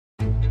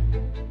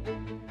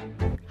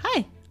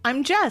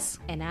I'm Jess.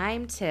 And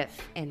I'm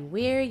Tiff, and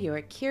we're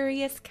your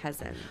curious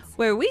cousins.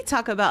 Where we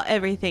talk about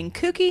everything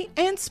kooky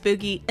and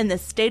spooky in the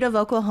state of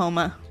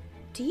Oklahoma.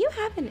 Do you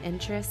have an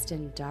interest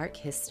in dark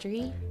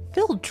history?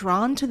 Feel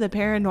drawn to the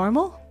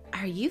paranormal?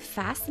 Are you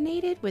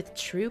fascinated with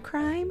true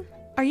crime?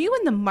 Are you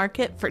in the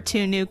market for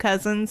two new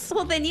cousins?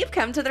 Well, then you've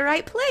come to the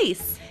right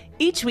place.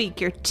 Each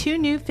week, your two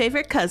new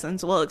favorite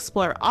cousins will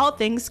explore all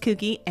things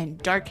kooky and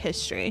dark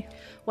history,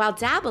 while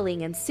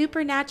dabbling in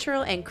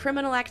supernatural and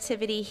criminal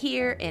activity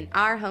here in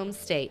our home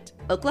state,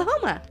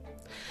 Oklahoma.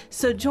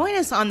 So join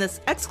us on this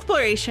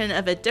exploration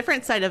of a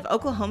different side of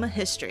Oklahoma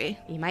history.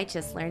 You might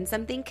just learn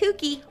something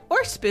kooky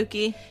or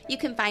spooky. You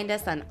can find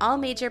us on all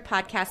major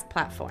podcast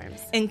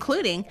platforms,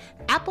 including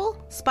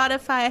Apple,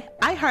 Spotify,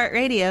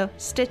 iHeartRadio,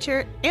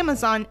 Stitcher,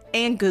 Amazon,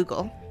 and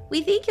Google.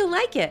 We think you'll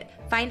like it.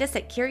 Find us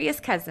at Curious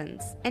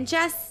Cousins. And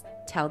Jess,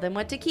 tell them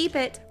what to keep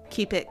it.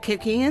 Keep it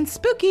kooky and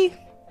spooky.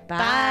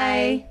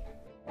 Bye.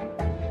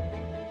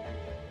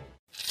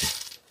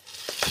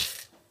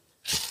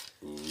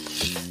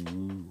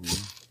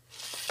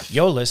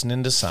 You're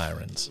listening to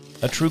Sirens,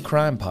 a true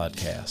crime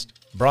podcast,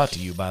 brought to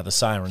you by the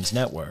Sirens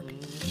Network.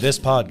 This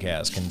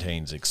podcast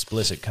contains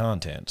explicit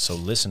content, so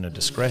listener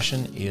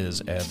discretion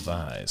is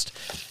advised.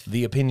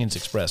 The opinions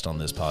expressed on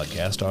this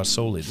podcast are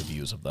solely the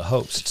views of the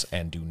hosts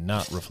and do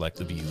not reflect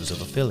the views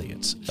of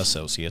affiliates,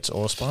 associates,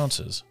 or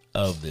sponsors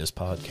of this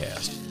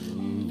podcast.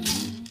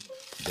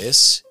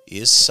 This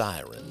is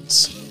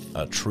Sirens,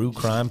 a true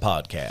crime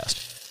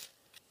podcast.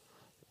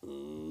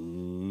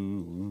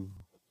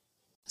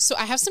 So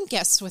I have some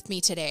guests with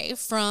me today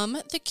from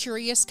the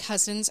Curious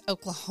Cousins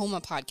Oklahoma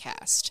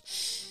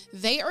podcast.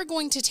 They are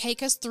going to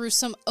take us through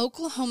some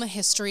Oklahoma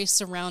history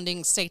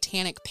surrounding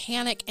Satanic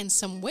Panic and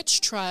some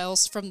witch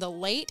trials from the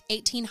late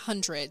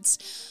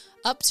 1800s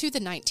up to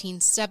the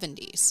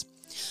 1970s.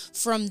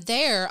 From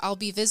there, I'll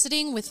be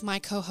visiting with my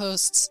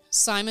co-hosts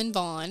Simon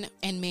Vaughn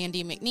and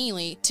Mandy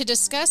McNeely to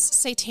discuss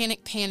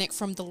Satanic Panic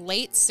from the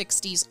late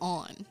 60s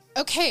on.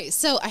 Okay,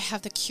 so I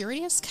have the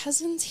Curious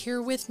Cousins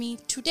here with me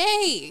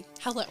today.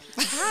 Hello.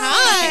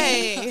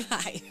 Hi.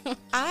 Hi.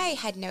 I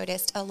had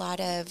noticed a lot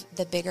of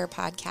the bigger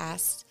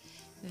podcasts,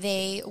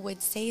 they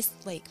would say,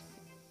 like,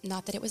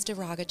 not that it was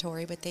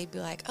derogatory, but they'd be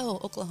like, oh,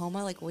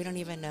 Oklahoma, like, we don't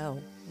even know.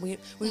 We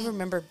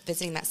remember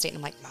visiting that state, and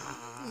I'm like,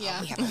 we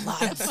have a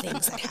lot of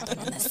things that happen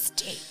in this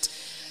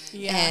state.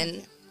 Yeah.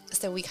 And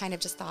so we kind of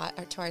just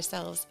thought to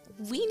ourselves,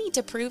 we need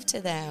to prove to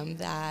them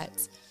that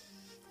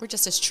we're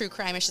just as true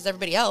crime-ish as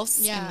everybody else.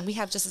 Yeah. And we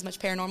have just as much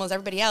paranormal as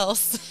everybody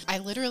else. I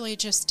literally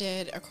just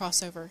did a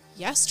crossover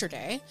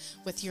yesterday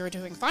with You're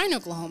Doing Fine,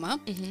 Oklahoma.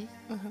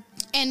 Mm-hmm. Uh-huh.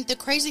 And the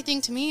crazy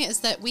thing to me is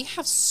that we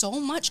have so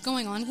much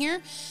going on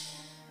here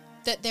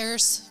that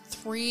there's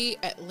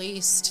at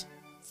least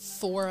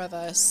four of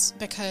us,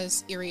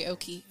 because Erie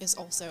Okie is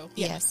also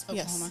in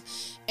Oklahoma.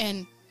 Yes.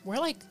 And we're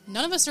like,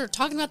 none of us are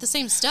talking about the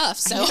same stuff.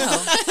 So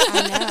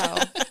I know.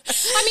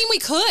 I mean, we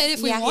could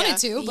if we wanted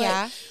to,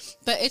 but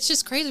but it's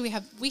just crazy.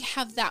 We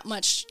have that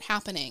much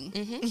happening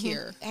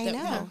here I that know.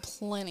 we have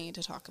plenty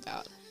to talk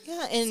about.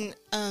 Yeah,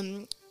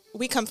 and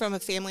we come from a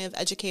family of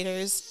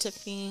educators.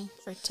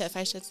 Tiff,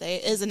 I should say,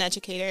 is an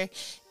educator,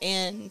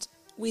 and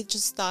we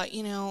just thought,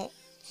 you're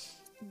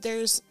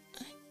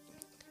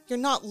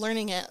not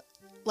learning it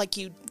like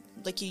you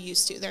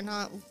used to. They're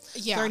not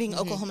learning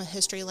Oklahoma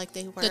history like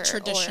they were the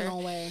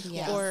traditional way.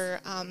 Yeah.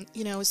 Or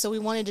so we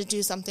wanted to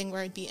do something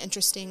where it'd be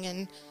interesting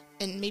and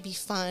maybe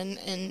fun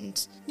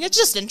and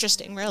just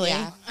interesting, really.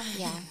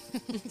 Yeah.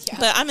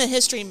 But I'm a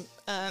history.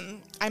 I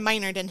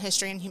minored in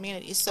history and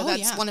humanities, so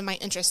that's one of my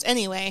interests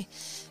anyway.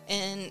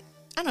 And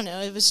I don't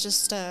know. It was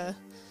just a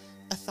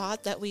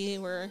thought that we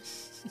were.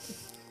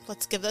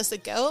 Let's give this a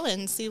go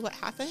and see what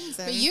happens.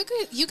 And but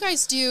you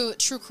guys do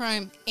true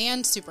crime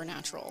and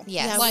supernatural.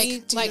 Yes.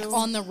 Yeah, like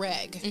on the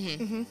reg.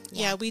 Mm-hmm. Mm-hmm.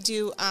 Yeah, we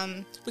do.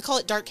 We call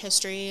it dark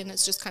history, and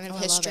it's just kind of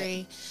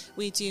history.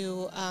 We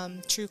do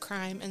true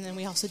crime, and then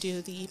we also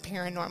do the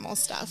paranormal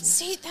stuff.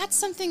 See, that's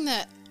something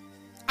that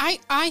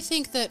I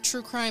think that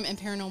true crime and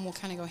paranormal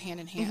kind of go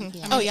hand in hand.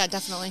 Mm-hmm. I mean,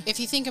 definitely. If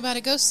you think about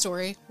a ghost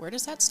story, where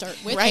does that start?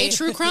 With a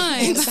true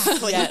crime.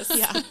 Exactly. Yes.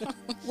 Yeah.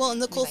 Well,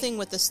 and the cool thing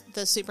with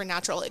the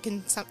supernatural, it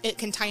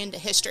can tie into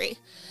history.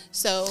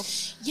 So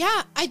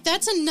yeah,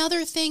 that's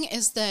another thing,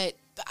 is that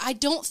I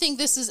don't think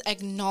this is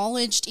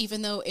acknowledged,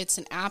 even though it's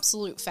an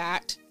absolute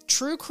fact.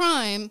 True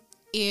crime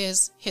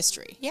is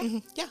history. Yeah. Mm-hmm.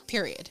 Yeah.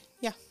 Period.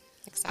 Yeah.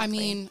 Exactly. I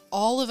mean,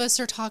 all of us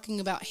are talking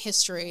about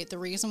history. The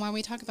reason why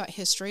we talk about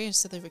history is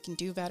so that we can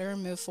do better,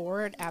 move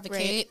forward,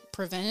 advocate,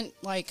 prevent.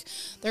 Like,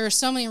 there are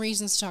so many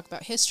reasons to talk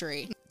about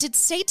history. Did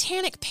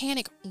Satanic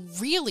Panic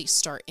really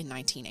start in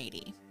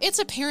 1980? It's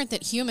apparent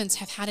that humans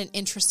have had an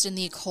interest in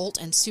the occult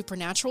and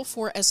supernatural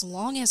for as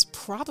long as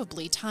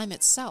probably time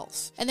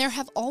itself. And there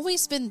have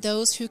always been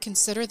those who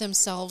consider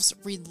themselves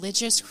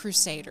religious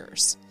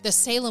crusaders. The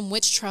Salem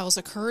witch trials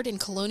occurred in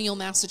colonial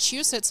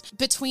Massachusetts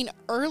between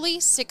early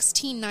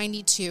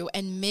 1692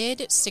 and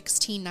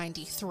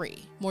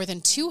mid-1693. More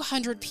than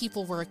 200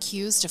 people were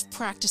accused of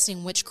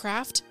practicing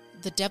witchcraft,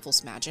 the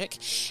devil's magic,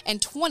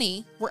 and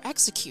 20 were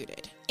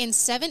executed. In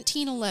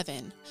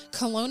 1711,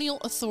 colonial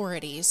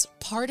authorities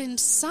pardoned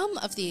some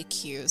of the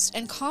accused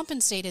and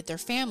compensated their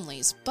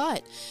families,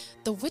 but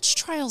the witch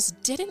trials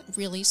didn't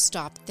really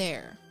stop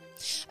there.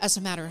 As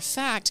a matter of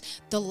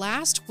fact, the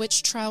last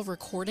witch trial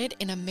recorded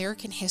in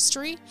American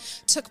history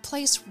took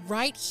place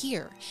right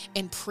here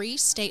in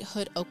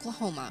pre-statehood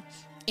Oklahoma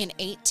in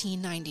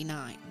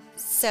 1899.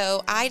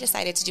 So I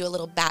decided to do a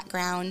little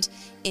background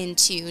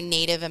into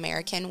Native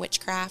American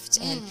witchcraft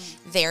and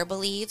their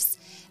beliefs.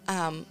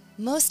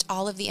 Most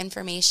all of the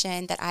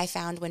information that I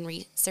found when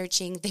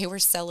researching, they were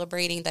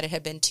celebrating that it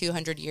had been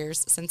 200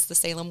 years since the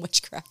Salem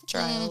witchcraft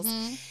trials.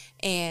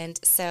 And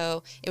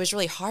so it was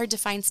really hard to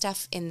find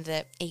stuff in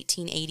the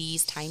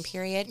 1880s time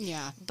period.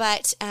 Yeah.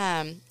 But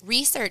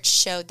research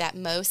showed that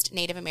most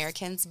Native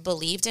Americans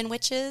believed in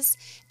witches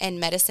and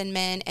medicine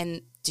men,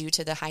 and due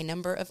to the high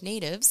number of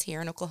natives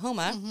here in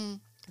Oklahoma,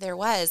 there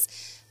was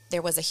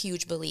a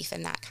huge belief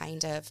in that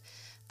kind of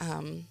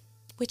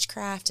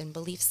witchcraft and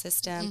belief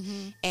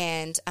system.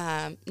 And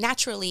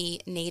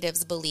naturally,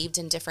 natives believed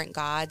in different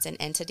gods and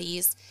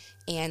entities.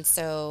 And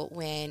so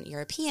when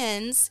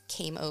Europeans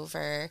came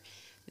over,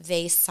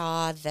 they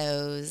saw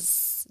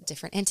those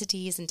different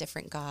entities and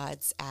different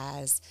gods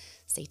as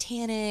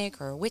satanic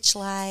or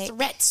witch-like.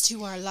 Threats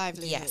to our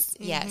livelihood.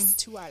 Yes.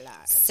 To our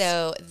lives.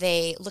 So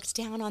they looked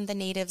down on the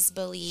natives'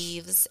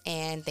 beliefs,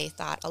 and they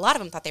thought, a lot of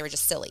them thought they were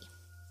just silly.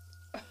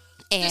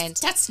 And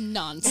that's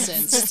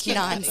nonsense. Get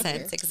out of here.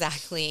 nonsense,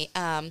 exactly.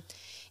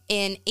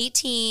 In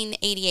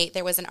 1888,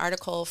 there was an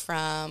article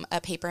from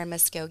a paper in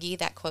Muskogee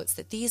that quotes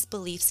that these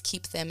beliefs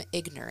keep them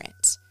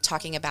ignorant,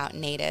 talking about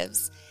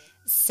natives.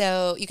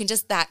 So you can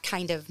just that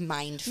kind of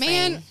mind frame.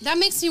 Man, that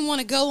makes me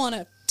want to go on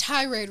a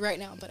tirade right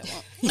now, but I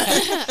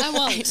won't. I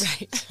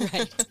won't.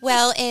 Right.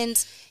 Well, and,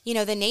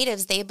 the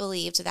natives, they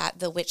believed that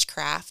the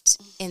witchcraft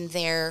in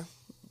their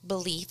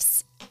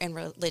beliefs and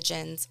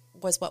religions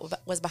was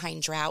what was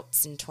behind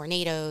droughts and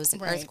tornadoes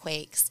and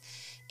earthquakes.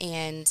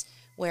 And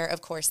where,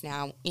 of course,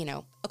 now, we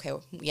know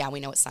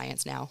it's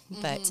science now,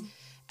 but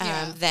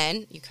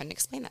then you couldn't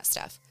explain that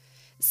stuff.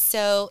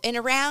 So in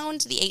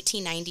around the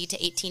 1890 to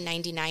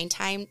 1899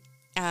 time,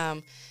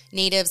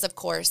 natives, of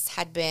course,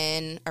 had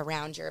been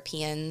around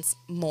Europeans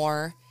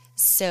more,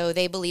 so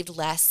they believed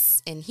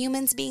less in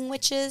humans being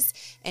witches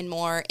and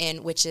more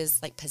in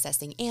witches like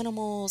possessing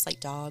animals like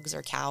dogs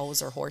or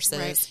cows or horses.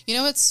 Right. You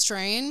know what's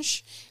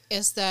strange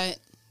is that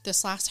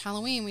this last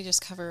Halloween we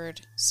just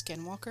covered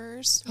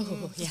skinwalkers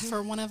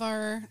for one of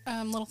our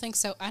little things.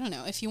 So I don't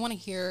know if you want to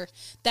hear.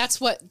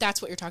 That's what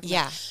you're talking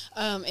about.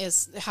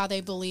 Is how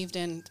they believed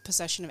in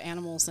possession of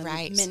animals and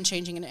men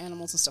changing into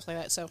animals and stuff like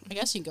that. So I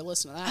guess you can go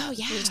listen to that. Oh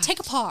yeah. Just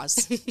take a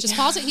pause. Just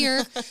pause it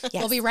here. Yes.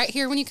 We'll be right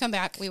here when you come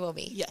back. We will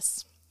be.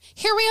 Yes.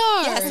 Here we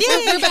are.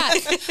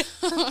 Yes.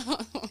 We're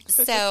back.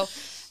 So.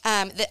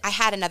 I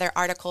had another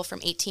article from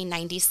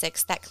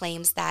 1896 that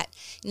claims that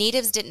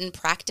natives didn't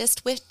practice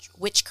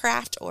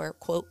witchcraft or,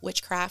 quote,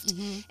 witchcraft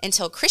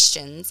until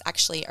Christians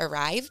actually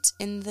arrived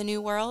in the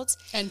New World.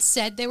 And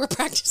said they were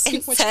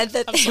practicing witchcraft. Said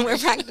that they were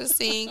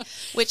practicing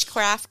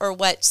witchcraft, or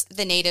what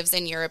the natives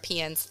and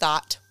Europeans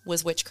thought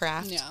was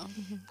witchcraft.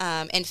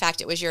 Yeah. In fact,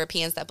 it was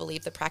Europeans that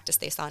believed the practice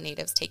they saw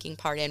natives taking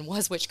part in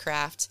was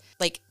witchcraft.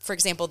 Like, for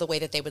example, the way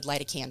that they would light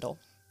a candle.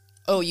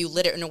 Oh, you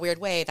lit it in a weird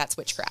way, that's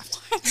witchcraft.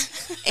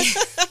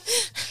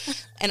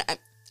 And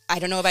I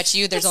don't know about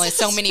you, there's only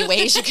so many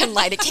ways you can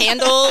light a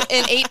candle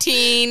in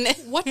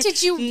 1890. What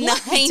did you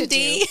want to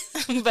do?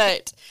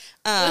 But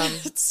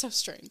it's so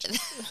strange.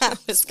 That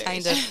was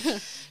kind of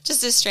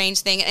just a strange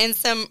thing. And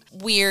some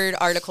weird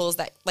articles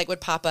that would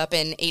pop up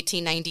in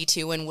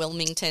 1892 in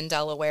Wilmington,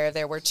 Delaware.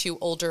 There were 2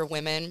 older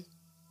women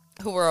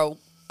who were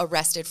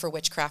arrested for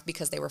witchcraft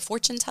because they were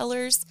fortune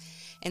tellers.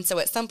 And so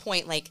at some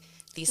point,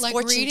 these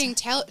reading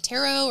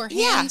tarot or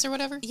hands or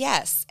whatever?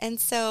 Yes. And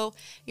so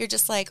you're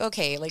just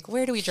okay,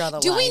 where do we draw the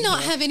line? Do we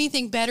not here? have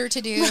anything better to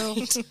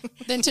do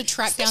than to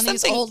track down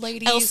these old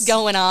ladies? Else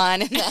going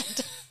on in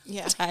that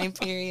time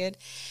period.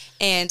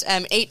 And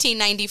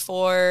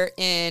 1894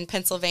 in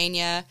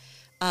Pennsylvania,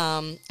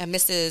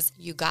 Mrs.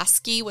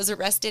 Ugoski was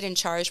arrested and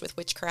charged with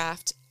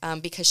witchcraft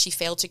because she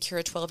failed to cure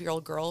a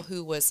 12-year-old girl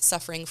who was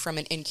suffering from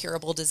an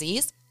incurable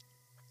disease.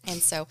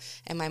 And so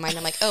in my mind,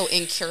 I'm oh,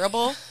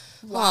 incurable?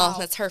 Wow. Well,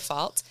 that's her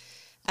fault.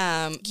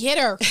 Get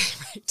her.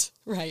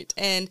 Right.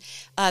 And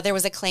there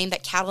was a claim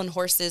that cattle and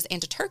horses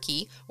and a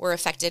turkey were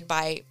affected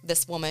by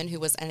this woman who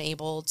was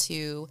unable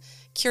to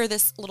cure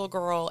this little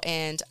girl.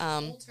 And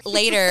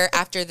later,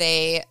 after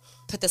they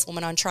put this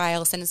woman on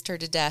trial, sentenced her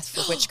to death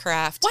for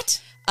witchcraft.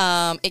 What?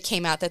 It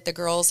came out that the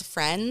girl's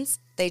friends,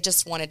 they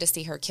just wanted to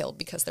see her killed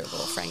because their little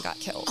friend got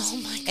killed.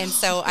 Oh, my gosh. And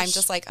so I'm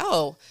just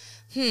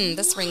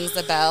this rings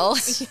a bell.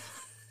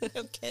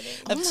 No kidding.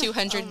 Of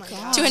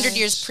 200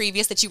 years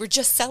previous that you were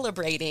just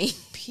celebrating.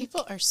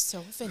 People are so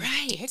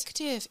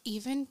vindictive,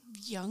 even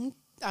young.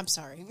 I'm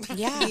sorry.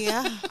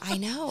 Yeah, I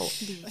know.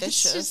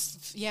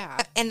 Vicious. Yeah.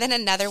 And then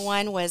another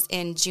one was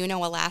in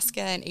Juneau,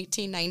 Alaska in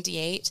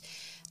 1898.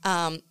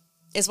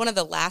 Is one of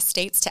the last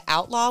states to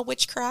outlaw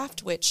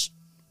witchcraft, which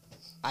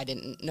I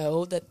didn't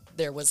know that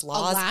there was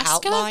laws Alaska?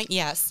 outlawing.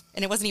 Yes,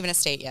 and it wasn't even a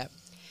state yet.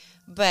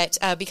 But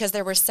because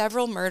there were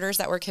several murders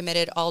that were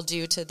committed, all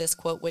due to this,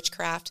 quote,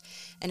 witchcraft,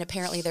 and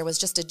apparently there was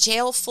just a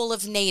jail full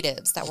of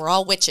natives that were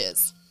all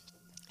witches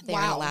there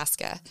in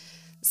Alaska.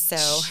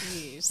 So,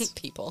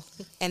 people.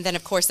 And then,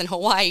 of course, in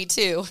Hawaii,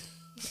 too,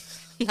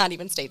 not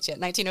even states yet,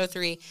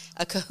 1903,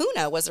 a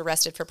kahuna was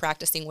arrested for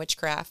practicing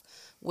witchcraft,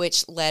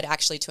 which led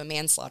actually to a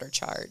manslaughter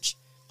charge.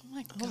 Oh,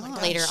 my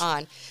God. Later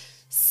on.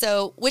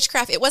 So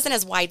witchcraft, it wasn't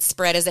as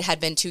widespread as it had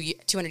been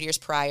 200 years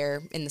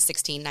prior in the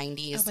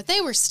 1690s. Oh, but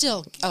they were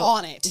still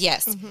on it.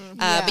 Yes.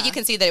 But you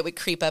can see that it would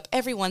creep up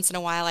every once in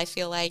a while, I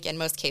feel like, and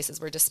most cases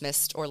were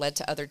dismissed or led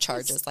to other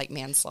charges like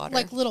manslaughter.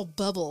 Like little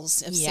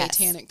bubbles of Yes.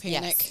 satanic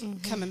panic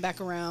coming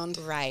back around.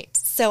 Right.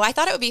 So I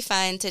thought it would be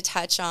fun to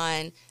touch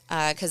on,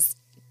 because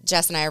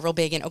Jess and I are real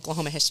big in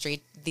Oklahoma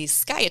history, the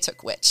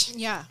Skiatook witch.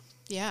 Yeah.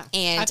 Yeah.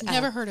 And, I've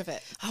never heard of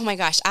it. Oh my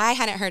gosh, I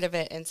hadn't heard of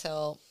it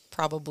until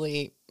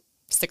probably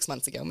 6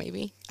 months ago,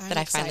 maybe, that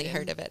I finally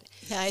heard of it.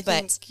 Yeah, I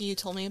think you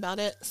told me about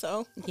it,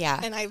 so. Yeah.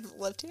 And I've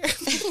lived here.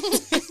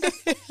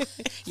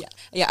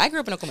 Yeah, I grew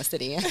up in Oklahoma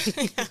City.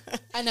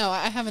 I know.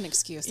 I have an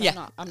excuse.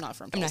 Yeah. I'm not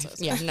from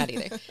Tulsa. I'm not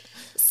either.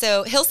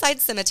 So Hillside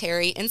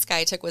Cemetery in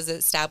Skiatook was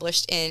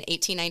established in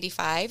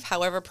 1895.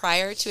 However,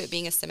 prior to it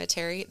being a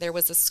cemetery, there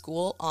was a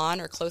school on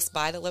or close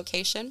by the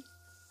location.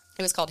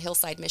 It was called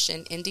Hillside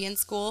Mission Indian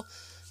School,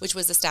 which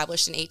was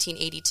established in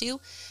 1882.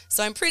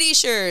 So I'm pretty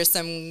sure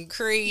some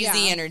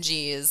crazy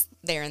energy is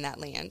there in that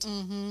land.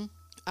 Mm-hmm.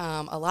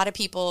 A lot of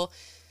people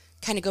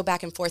kind of go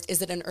back and forth.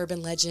 Is it an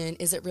urban legend?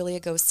 Is it really a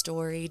ghost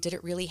story? Did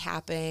it really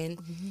happen?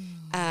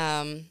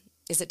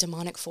 Is it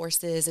demonic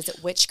forces? Is it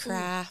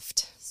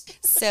witchcraft?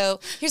 So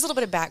here's a little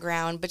bit of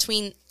background.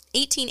 Between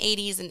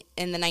 1880s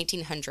and the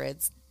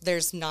 1900s,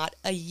 there's not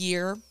a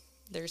year.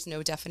 There's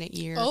no definite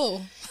year.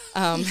 Oh.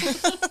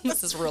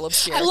 This is real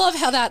obscure. I love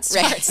how that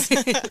starts.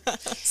 Right.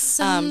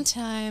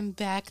 Sometime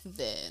back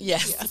then.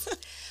 Yes. Yeah.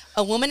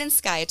 A woman in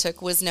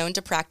Skiatook was known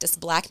to practice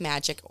black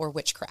magic or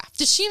witchcraft.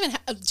 Does she even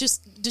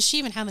does she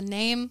even have a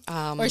name,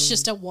 or it's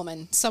just a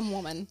woman, some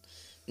woman?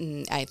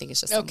 I think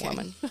it's just some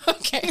woman.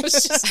 Okay, I was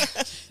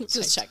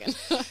just checking.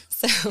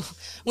 So,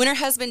 when her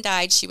husband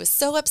died, she was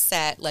so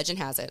upset. Legend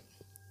has it,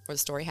 or the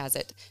story has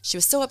it, she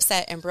was so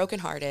upset and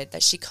brokenhearted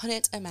that she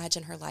couldn't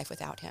imagine her life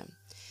without him.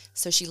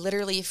 So she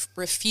literally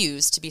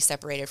refused to be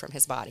separated from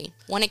his body.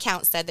 One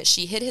account said that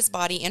she hid his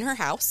body in her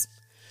house,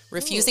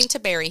 refusing to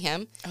bury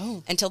him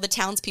until the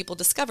townspeople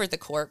discovered the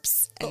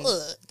corpse, and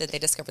that they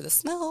discovered the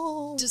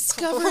smell.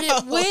 Discovered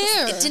it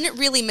where? It didn't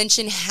really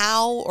mention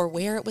how or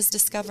where it was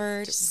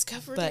discovered.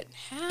 But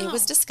how? It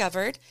was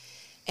discovered.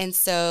 And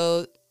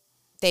so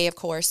they, of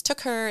course,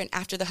 took her, and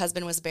after the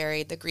husband was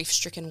buried, the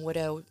grief-stricken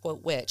widow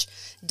witch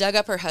dug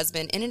up her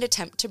husband in an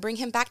attempt to bring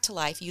him back to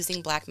life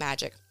using black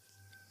magic.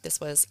 This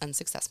was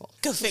unsuccessful.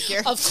 Go figure.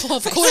 Of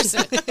course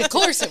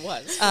it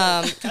was.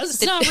 Because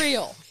it's not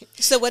real.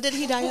 So what did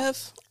he die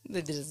of?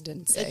 They just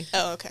didn't say.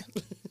 Oh, okay.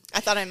 I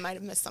thought I might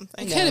have missed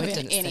something. It could have it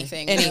been didn't say.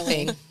 anything.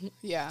 Anything. Really.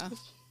 Yeah.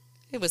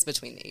 It was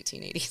between the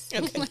 1880s Okay.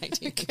 and the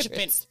 1900s. It could have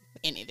been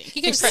anything.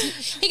 He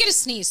could have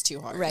sneezed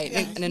too hard. Right.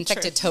 An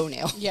infected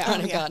toenail. Yeah.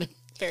 Oh, God.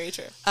 Very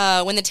true.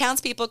 When the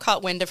townspeople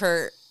caught wind of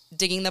her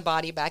digging the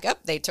body back up,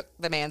 they took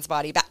the man's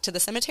body back to the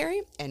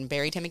cemetery and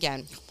buried him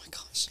again. Oh my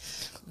gosh.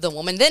 The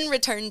woman then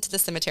returned to the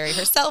cemetery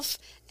herself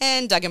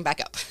and dug him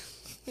back up.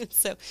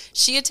 So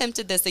she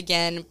attempted this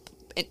again,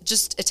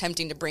 just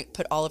attempting to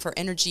put all of her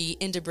energy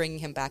into bringing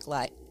him back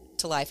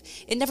to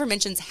life. It never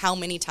mentions how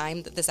many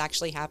times that this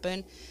actually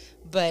happened,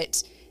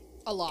 but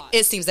a lot.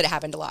 It seems that it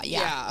happened a lot.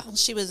 Yeah. Well,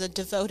 she was a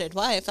devoted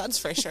wife, that's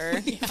for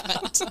sure.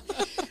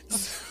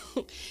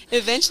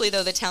 Eventually,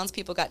 though, the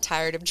townspeople got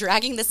tired of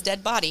dragging this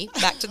dead body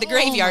back to the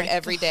graveyard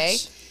every day,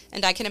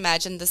 and I can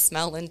imagine the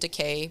smell and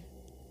decay.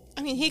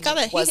 I mean, he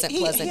wasn't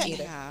pleasant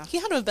either. He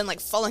had to have been like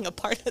falling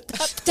apart at that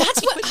point.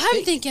 That's what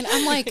I'm thinking.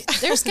 I'm like,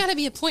 there's got to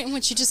be a point in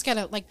which you just got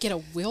to like get a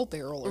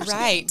wheelbarrow or something.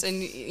 Right,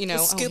 and you know,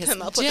 scoop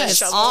him up with just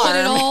a shovel. put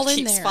it all in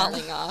keeps there.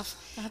 falling off.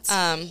 That's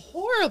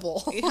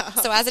horrible. Yeah.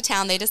 So as a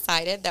town, they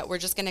decided that we're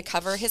just going to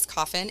cover his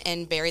coffin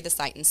and bury the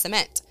site in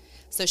cement,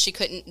 so she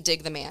couldn't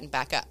dig the man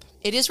back up.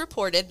 It is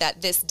reported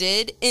that this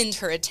did end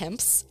her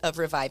attempts of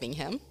reviving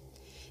him.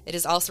 It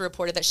is also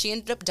reported that she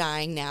ended up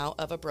dying now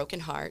of a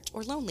broken heart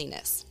or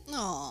loneliness.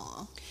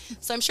 Aww.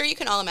 So I'm sure you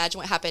can all imagine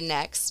what happened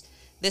next.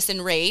 This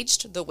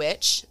enraged the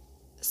witch.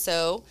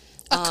 So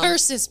A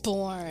curse is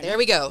born. there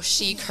we go.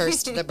 She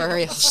cursed the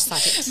burial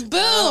site.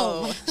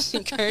 Boom.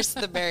 She cursed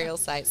the burial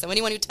site. So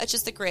anyone who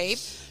touches the grave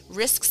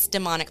risks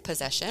demonic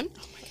possession.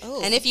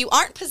 And if you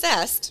aren't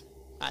possessed,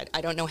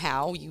 I don't know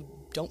how you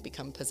don't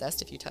become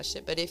possessed if you touched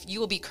it, but if you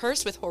will be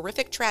cursed with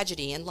horrific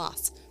tragedy and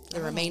loss for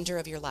the remainder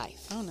of your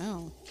life. Oh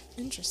no.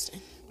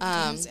 Interesting.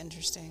 That's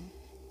interesting.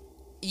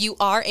 You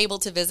are able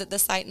to visit the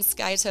site in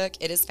Skiatook.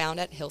 It is found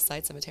at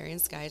Hillside Cemetery in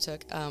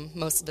Skiatook.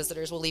 Most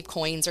visitors will leave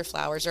coins or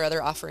flowers or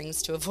other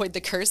offerings to avoid the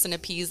curse and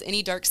appease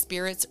any dark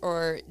spirits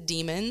or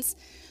demons.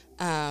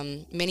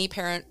 Many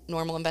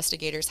paranormal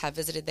investigators have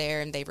visited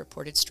there, and they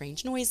reported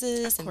strange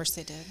noises. Of course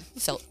they did.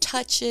 Felt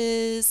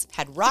touches,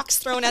 had rocks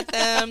thrown at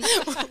them.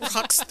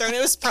 Rocks thrown.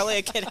 It was probably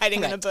a kid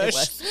hiding in a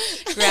bush.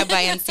 Grabbed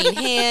by unseen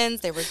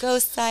hands. There were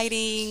ghost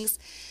sightings.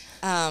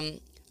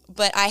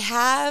 But I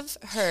have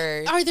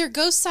heard... Are there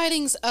ghost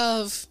sightings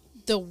of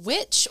the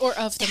witch or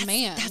of the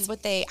man? That's what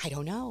I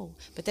don't know.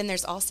 But then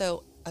there's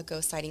also a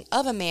ghost sighting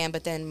of a man,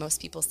 but then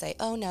most people say,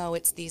 oh no,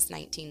 it's this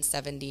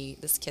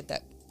kid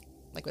that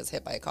was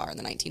hit by a car in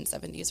the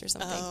 1970s or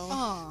something.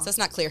 Oh. So it's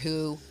not clear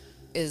who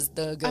is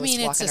the ghost walking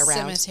it's a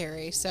around.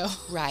 Cemetery, so...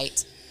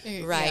 Right.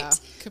 Yeah,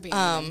 could be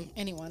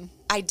anyone.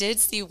 I did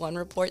see one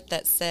report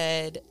that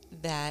said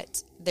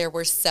that there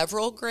were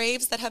several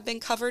graves that have been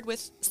covered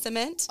with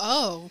cement.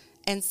 Oh.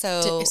 And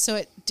so...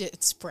 Did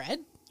it spread?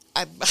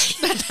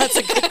 That's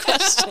a good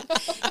question.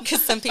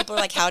 Because some people are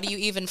like, how do you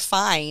even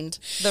find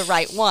the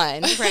right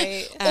one?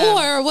 Right.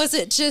 Or was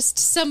it just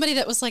somebody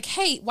that was like,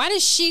 hey, why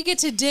does she get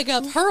to dig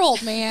up her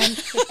old man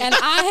and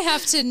I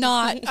have to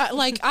not,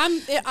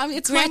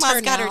 it's Grandma's my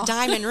turn got now. her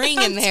diamond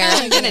ring in there.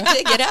 I'm going to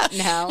dig it up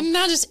now.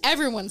 Not just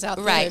everyone's out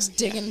there just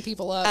digging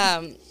people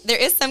up. There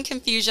is some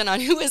confusion on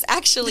who is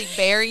actually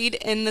buried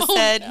in the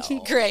said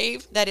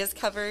grave that is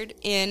covered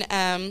in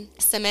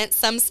cement.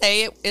 Some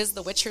say it is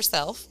the witch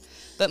herself,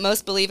 but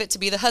most believe it to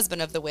be the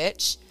husband of the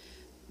witch.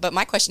 But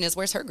my question is,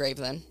 where's her grave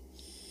then?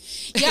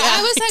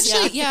 I was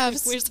actually, I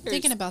was Where's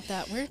thinking hers? about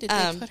that. Where did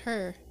they put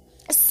her?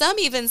 Some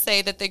even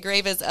say that the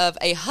grave is of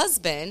a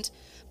husband,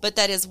 but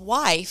that his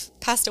wife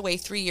passed away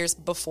 3 years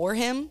before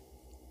him.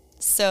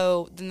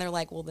 So then they're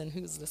like, well, then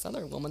who's this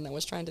other woman that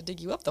was trying to dig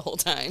you up the whole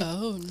time?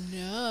 Oh,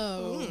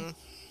 no.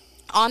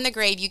 On the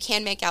grave, you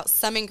can make out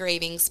some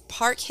engravings.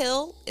 Park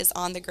Hill is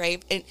on the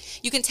grave. And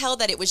you can tell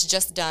that it was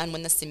just done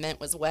when the cement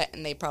was wet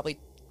and they probably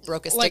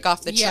broke a stick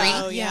off the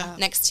tree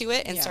next to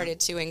it and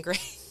started to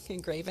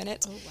engrave in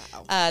it.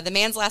 Oh, wow. The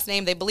man's last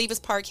name, they believe, is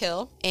Park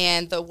Hill.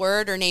 And the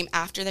word or name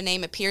after the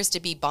name appears to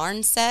be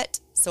Barnset.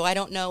 So I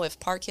don't know if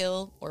Park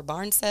Hill or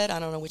Barnset. I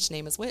don't know which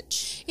name is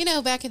which.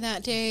 Back in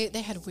that day,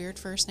 they had weird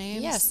first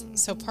names. Yes.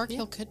 So Park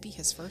Hill could be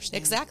his first name.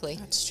 Exactly.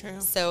 That's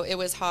true. So it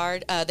was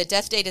hard. The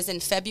death date is in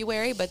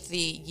February, but the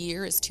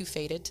year is too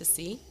faded to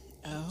see.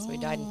 Oh. So he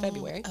died in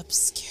February.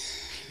 Obscure.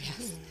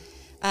 Yes.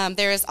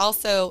 There is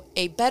also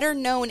a better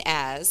known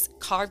as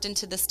carved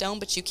into the stone,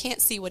 but you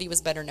can't see what he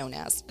was better known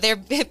as. There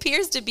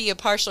appears to be a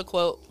partial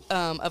quote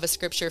of a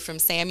scripture from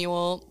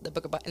Samuel, the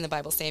book in the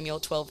Bible, Samuel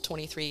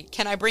 12:23.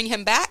 Can I bring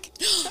him back?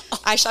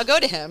 I shall go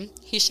to him.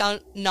 He shall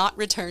not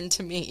return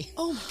to me.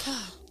 Oh, my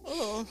God.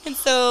 Oh. And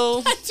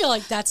so... I feel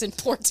like that's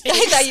important.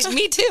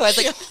 Me too. I was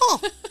like, oh.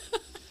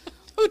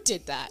 Who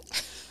did that?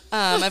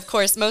 Of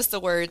course, most of the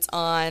words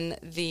on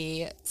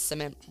the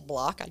cement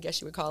block, I guess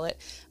you would call it,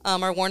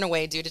 are worn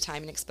away due to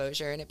time and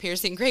exposure, and it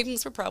appears the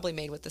engravings were probably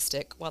made with the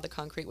stick while the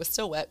concrete was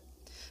still wet.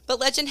 But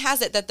legend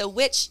has it that the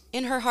witch,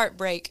 in her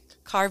heartbreak,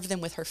 carved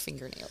them with her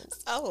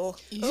fingernails. Oh.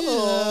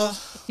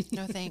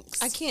 No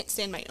thanks. I can't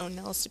stand my own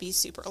nails to be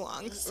super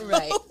long. So.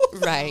 Right.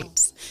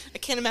 I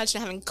can't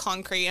imagine having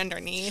concrete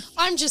underneath.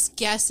 I'm just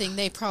guessing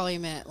they probably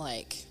meant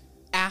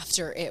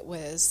after it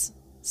was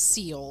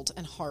sealed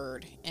and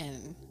hard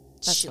and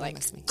she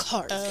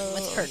carved them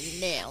with her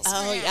nails.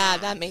 Oh, yeah,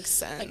 that makes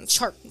sense.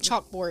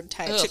 Chalkboard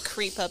type. To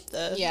creep up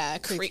the...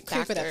 creep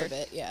it up a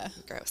bit, yeah.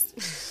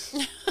 Gross.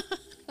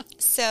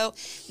 So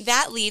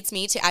that leads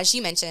me to, as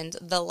you mentioned,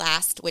 the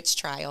last witch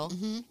trial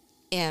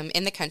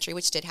in the country,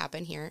 which did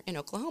happen here in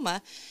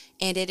Oklahoma.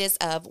 And it is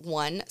of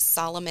one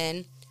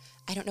Solomon,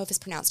 I don't know if it's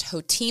pronounced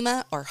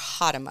Hotima or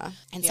Hotima.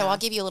 And so I'll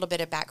give you a little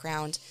bit of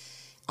background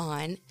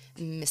on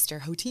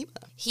Mr.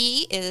 Hotima.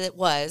 He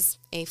was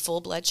a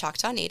full-blood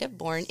Choctaw native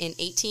born in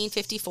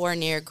 1854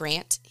 near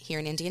Grant here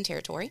in Indian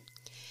Territory.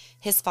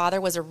 His father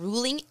was a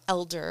ruling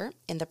elder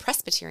in the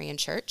Presbyterian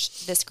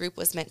Church. This group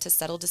was meant to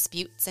settle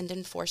disputes and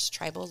enforce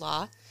tribal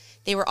law.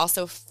 They were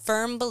also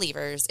firm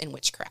believers in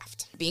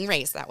witchcraft, being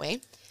raised that way.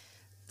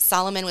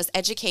 Solomon was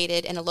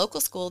educated in a local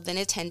school, then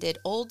attended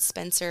Old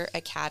Spencer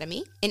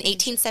Academy. In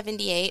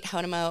 1878,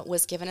 Hotima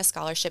was given a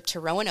scholarship to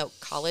Roanoke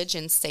College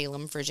in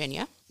Salem,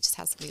 Virginia. It just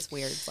has these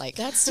weird,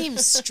 That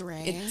seems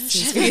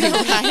strange.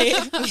 right?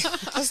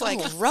 I was like,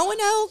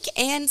 Roanoke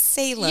and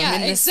Salem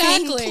in the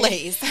same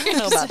place. I don't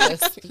know about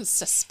this.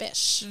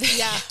 Suspicious.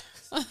 Yeah.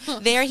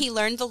 There he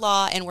learned the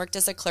law and worked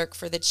as a clerk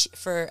for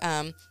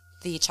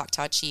the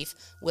Choctaw chief,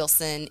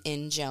 Wilson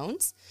N.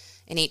 Jones.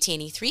 In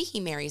 1883, he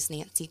marries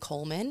Nancy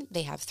Coleman.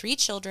 They have 3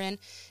 children,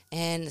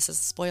 and this is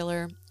a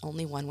spoiler,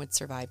 only one would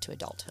survive to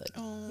adulthood.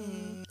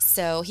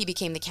 So he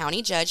became the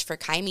county judge for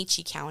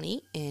Kiamichi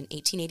County in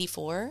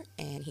 1884,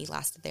 and he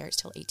lasted there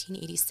until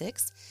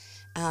 1886.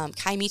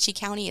 Kiamichi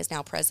County is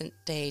now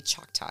present-day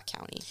Choctaw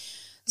County.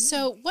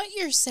 So what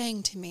you're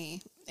saying to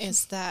me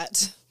is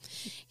that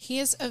he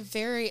is a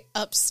very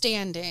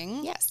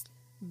upstanding,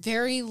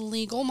 very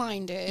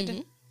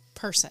legal-minded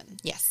person.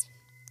 Yes.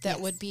 That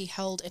would be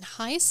held in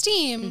high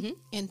esteem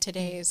in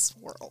today's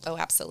world. Oh,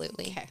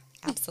 absolutely. Okay.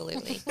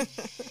 Absolutely.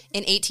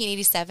 In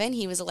 1887,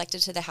 he was elected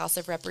to the House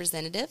of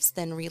Representatives,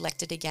 then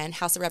reelected again.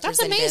 House of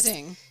Representatives. That's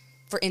amazing.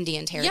 for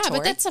Indian territory. Yeah,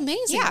 but that's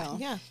amazing. Yeah.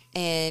 Yeah.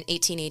 In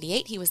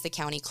 1888, he was the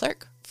county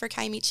clerk for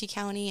Kiamichi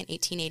County. In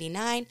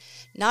 1889,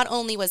 not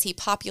only was he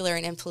popular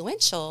and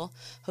influential,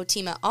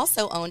 Hotima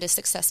also owned a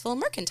successful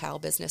mercantile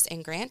business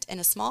in Grant and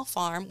a small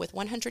farm with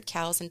 100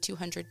 cows and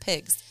 200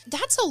 pigs.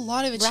 That's a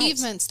lot of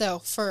achievements, though,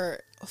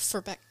 for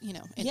back, in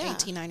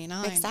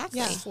 1899.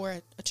 Exactly.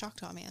 For a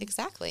Choctaw man.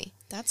 Exactly.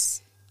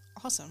 That's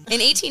awesome. In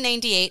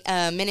 1898,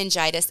 a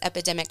meningitis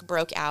epidemic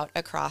broke out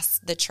across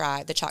the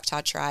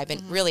Choctaw tribe,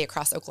 and really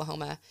across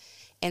Oklahoma.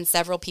 And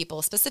several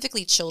people,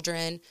 specifically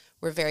children,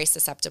 were very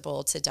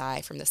susceptible to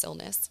die from this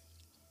illness.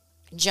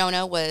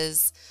 Jonah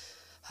was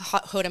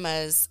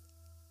Hotima's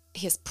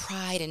his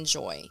pride and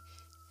joy.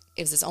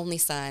 It was his only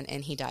son,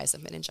 and he dies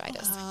of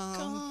meningitis.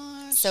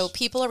 Gosh. So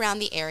people around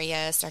the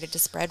area started to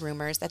spread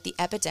rumors that the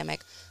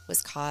epidemic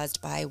was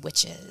caused by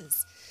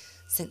witches,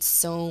 since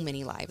so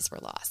many lives were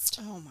lost.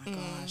 Oh, my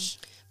gosh.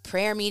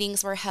 Prayer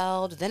meetings were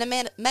held. Then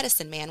a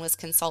medicine man was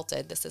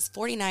consulted. This is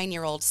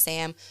 49-year-old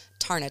Sam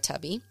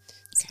Tarnatubby.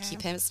 So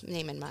keep his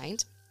name in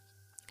mind.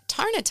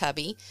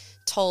 Tarnatubby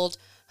told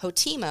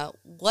Hotima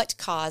what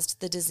caused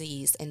the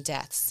disease and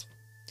deaths.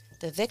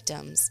 The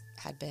victims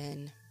had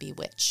been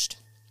bewitched.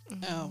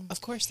 Oh,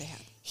 of course they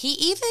had. He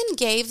even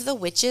gave the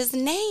witches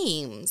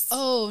names.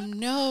 Oh,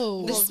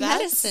 no. This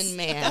medicine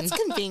man.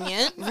 That's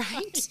convenient.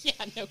 Right?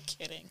 Yeah, no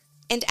kidding.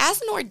 And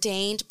as an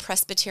ordained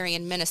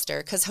Presbyterian minister,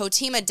 because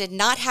Hotima did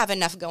not have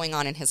enough going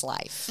on in his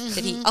life,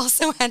 that he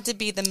also had to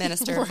be the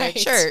minister of their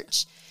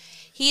church,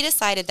 he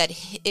decided that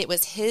it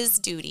was his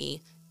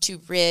duty to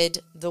rid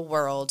the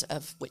world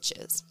of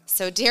witches.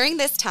 So during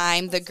this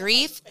time, the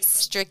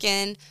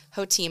grief-stricken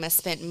Hotima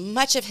spent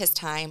much of his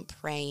time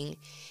praying.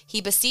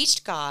 He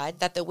beseeched God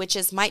that the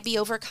witches might be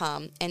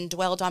overcome and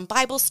dwelled on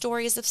Bible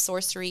stories of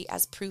sorcery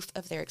as proof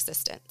of their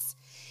existence.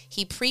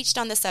 He preached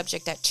on the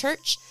subject at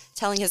church,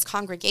 telling his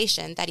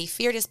congregation that he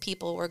feared his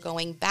people were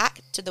going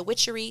back to the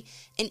witchery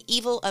and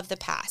evil of the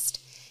past.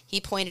 He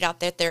pointed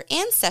out that their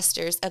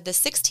ancestors of the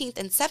 16th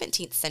and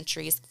 17th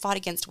centuries fought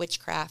against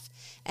witchcraft,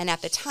 and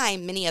at the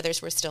time, many others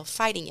were still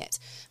fighting it.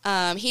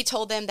 He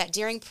told them that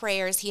during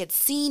prayers, he had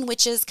seen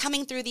witches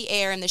coming through the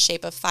air in the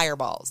shape of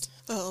fireballs.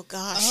 Oh,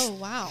 gosh. Oh,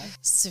 wow.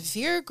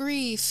 Severe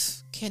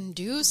grief can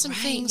do some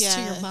things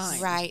to your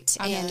mind. Right.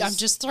 I'm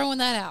just throwing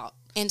that out.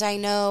 And I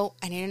know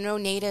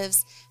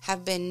natives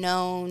have been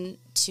known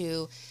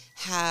to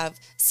have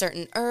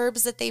certain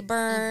herbs that they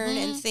burn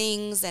and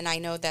things. And I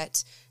know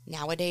that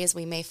nowadays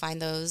we may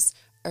find those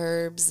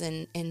herbs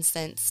and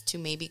incense to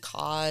maybe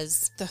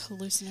cause the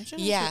hallucinogen.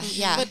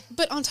 Yeah.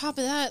 But on top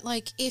of that,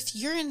 like if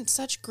you're in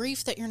such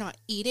grief that you're not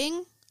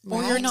eating or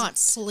Right. you're not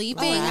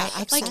sleeping, Right,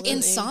 like absolutely.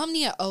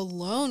 insomnia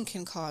alone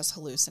can cause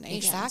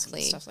hallucinations Exactly.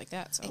 and stuff like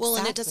that. So. Well,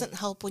 and it Exactly. doesn't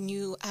help when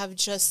you have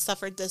just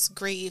suffered this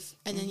grief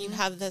and then you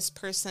have this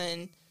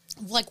person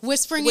like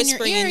whispering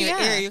whispering in your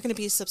ear, You're going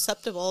to be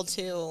susceptible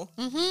to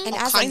and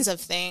all kinds of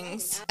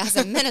things. as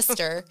a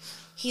minister,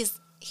 he's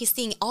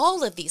seeing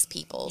all of these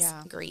people's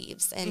Yeah.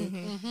 griefs,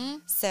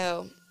 and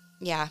so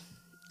yeah,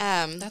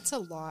 That's a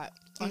lot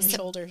on your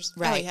shoulders.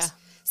 right. Oh, yeah.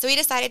 So he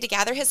decided to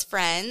gather his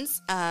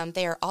friends.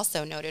 They are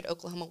also noted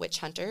Oklahoma witch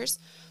hunters,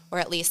 or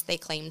at least they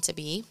claim to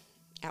be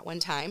at one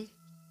time.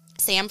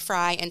 Sam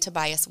Fry and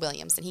Tobias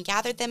Williams, and he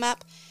gathered them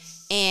up,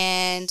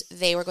 and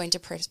they were going to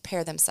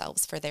prepare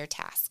themselves for their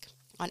task.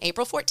 On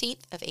April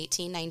 14th of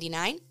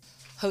 1899,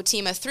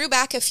 Hotima threw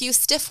back a few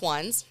stiff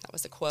ones, that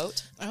was a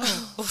quote,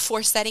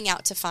 before setting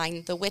out to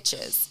find the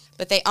witches.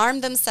 But they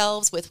armed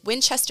themselves with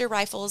Winchester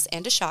rifles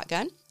and a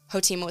shotgun.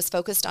 Hotima was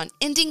focused on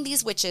ending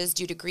these witches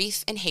due to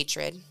grief and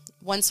hatred.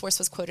 One source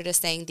was quoted as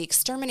saying the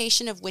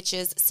extermination of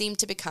witches seemed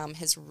to become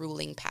his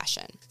ruling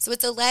passion. So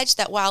it's alleged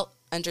that while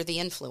under the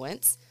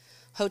influence,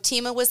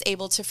 Hotima was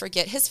able to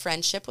forget his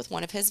friendship with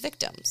one of his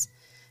victims,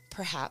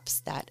 perhaps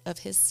that of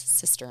his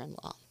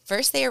sister-in-law.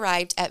 First, they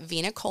arrived at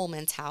Vina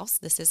Coleman's house.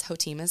 This is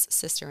Hotima's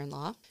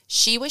sister-in-law.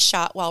 She was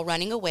shot while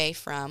running away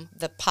from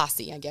the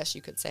posse, I guess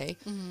you could say,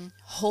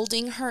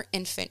 holding her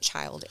infant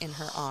child in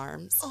her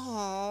arms.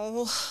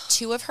 Oh.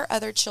 Two of her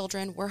other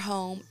children were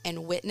home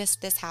and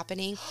witnessed this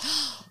happening.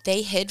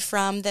 They hid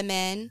from the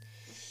men.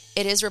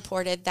 It is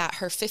reported that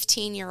her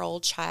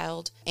 15-year-old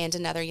child and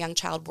another young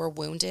child were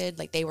wounded,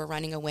 like they were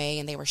running away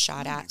and they were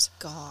shot at.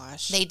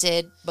 Gosh.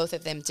 Both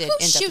of them did Who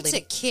end up shoots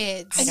leaving. at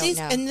kids? I don't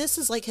know. And this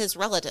is like his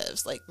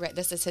relatives, like Right,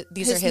 these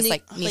are his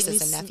nieces and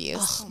nieces-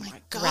 nephews. Oh my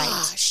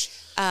gosh.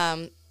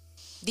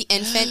 The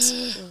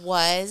infant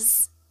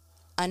was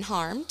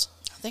unharmed.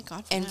 Thank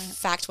God for In that.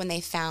 fact, when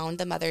they found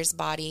the mother's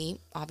body,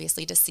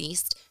 obviously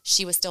deceased,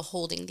 she was still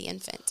holding the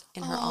infant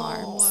in her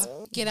arms,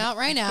 Get out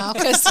right now.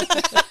 'Cause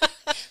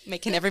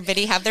making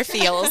everybody have their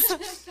feels.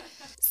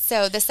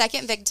 So the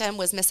second victim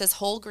was Mrs.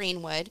 Hull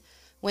Greenwood.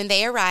 When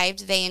they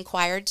arrived, they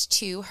inquired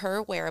to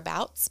her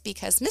whereabouts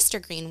because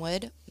Mr.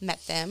 Greenwood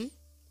met them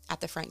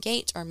at the front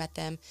gate or met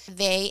them.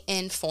 They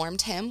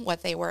informed him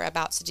what they were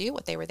about to do,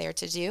 what they were there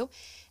to do.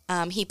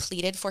 He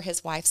pleaded for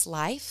his wife's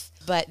life,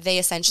 but they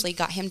essentially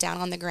got him down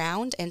on the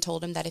ground and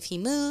told him that if he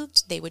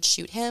moved, they would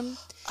shoot him.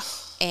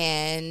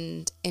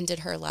 and ended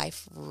her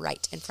life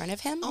right in front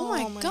of him.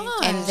 Oh my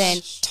gosh. And then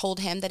told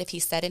him that if he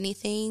said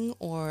anything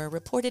or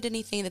reported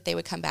anything, that they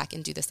would come back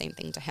and do the same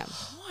thing to him.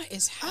 What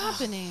is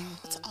happening?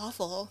 That's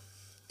awful.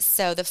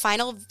 So the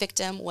final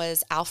victim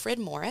was Alfred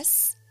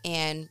Morris,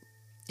 and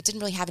it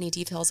didn't really have any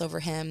details over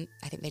him.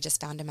 I think they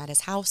just found him at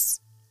his house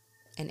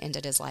and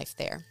ended his life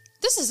there.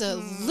 This is a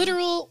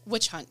literal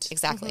witch hunt.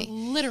 Exactly.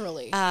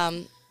 Literally.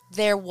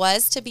 There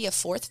was to be a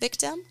fourth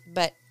victim,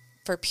 but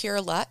for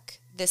pure luck,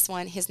 this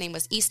one, his name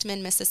was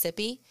Eastman,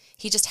 Mississippi.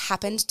 He just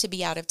happened to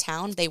be out of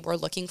town. They were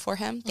looking for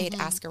him. They'd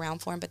ask around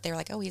for him, but they were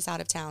like, oh, he's out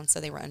of town. So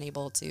they were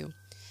unable to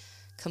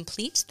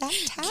complete that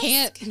task.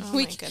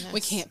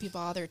 We can't be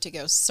bothered to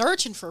go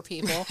searching for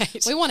people.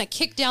 Right. We want to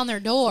kick down their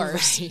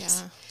doors.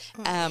 Right.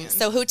 Yeah.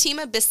 So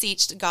Hotima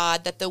beseeched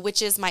God that the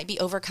witches might be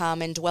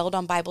overcome and dwelled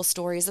on Bible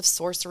stories of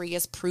sorcery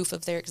as proof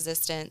of their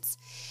existence.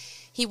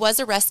 He was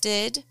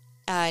arrested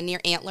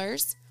near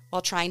Antlers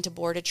while trying to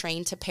board a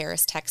train to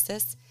Paris,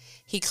 Texas.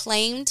 He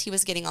claimed he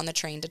was getting on the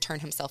train to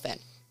turn himself in.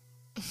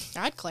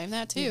 I'd claim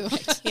that too.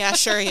 Yeah,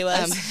 sure he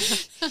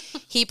was.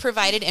 He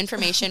provided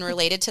information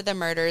related to the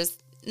murders,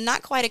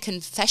 not quite a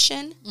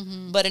confession,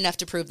 but enough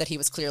to prove that he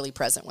was clearly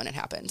present when it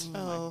happened.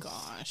 Oh my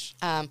gosh.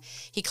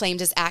 He claimed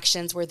his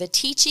actions were the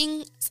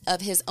teachings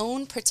of his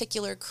own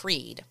particular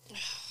creed,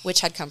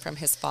 which had come from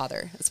his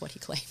father, is what he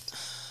claimed.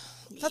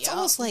 That's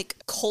almost like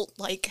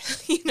cult-like,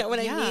 you know what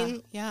I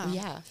mean?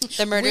 Yeah.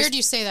 The murders. Weird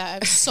you say that. I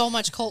have so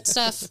much cult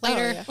stuff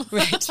later. Oh, yeah.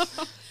 Right.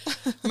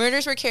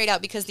 Murders were carried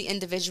out because the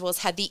individuals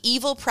had the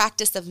evil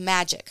practice of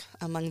magic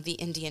among the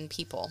Indian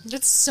people.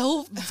 It's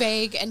so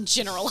vague and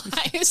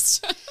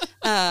generalized.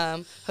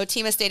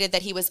 Hotima stated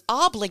that he was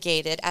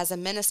obligated as a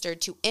minister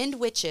to end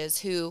witches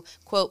who,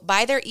 quote,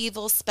 by their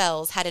evil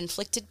spells had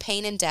inflicted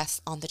pain and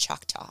death on the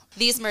Choctaw.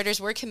 These murders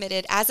were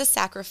committed as a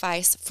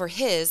sacrifice for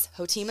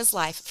Hotima's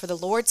life for the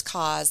Lord's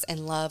cause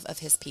and love of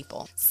his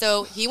people.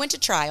 So he went to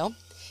trial.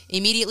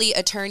 Immediately,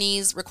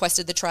 attorneys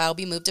requested the trial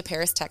be moved to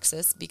Paris,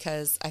 Texas,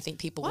 because I think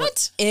people were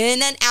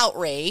in an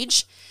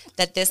outrage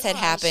that this had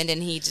happened,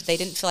 and they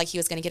didn't feel like he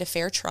was going to get a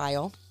fair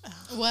trial.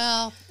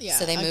 Well, yeah.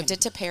 So they moved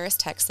it to Paris,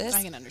 Texas.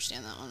 I can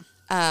understand that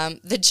one.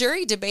 The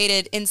jury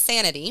debated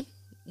insanity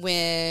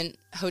when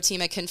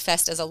Hotima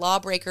confessed as a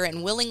lawbreaker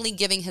and willingly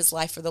giving his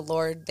life for the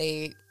Lord.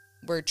 They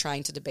were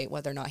trying to debate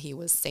whether or not he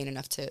was sane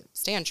enough to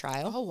stand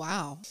trial. Oh,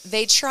 wow.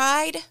 They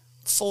tried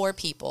 4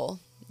 people,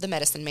 the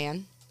medicine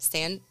man,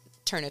 Stan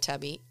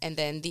Turnatubby, and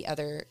then the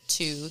other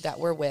 2 that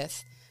were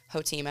with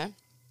Hotima.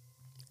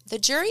 The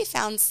jury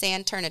found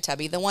Stan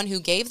Turnatubby, the one who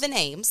gave the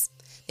names,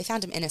 they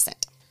found him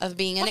innocent of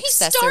being an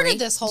accessory. He started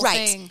this whole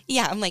thing.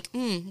 Yeah, I'm like,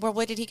 well,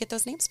 where did he get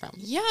those names from?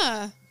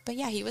 Yeah. But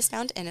yeah, he was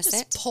found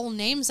innocent. Just pull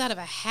names out of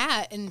a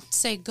hat and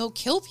say, go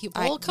kill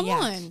people. Come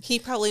on. He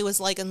probably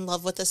was like in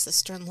love with his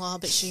sister-in-law,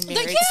 but she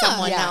married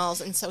someone else.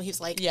 And so he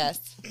was like, yes,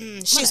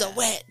 she's a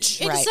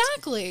witch.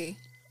 Exactly.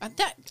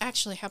 That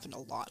actually happened a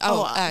lot.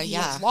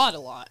 Yeah. A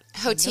lot.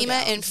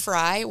 Hotima and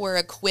Fry were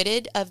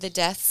acquitted of the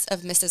deaths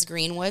of Mrs.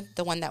 Greenwood,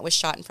 the one that was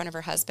shot in front of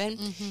her husband,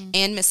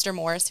 and Mr.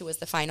 Morris, who was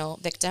the final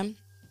victim.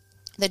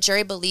 The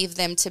jury believed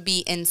them to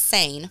be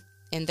insane,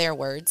 in their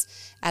words,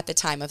 at the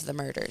time of the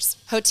murders.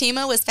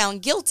 Hotima was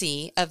found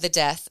guilty of the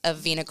death of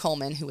Vina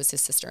Coleman, who was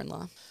his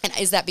sister-in-law. And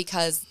is that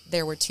because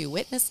there were 2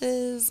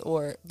 witnesses,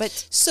 or?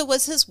 But so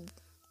was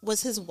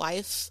his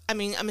wife? I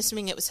mean, I'm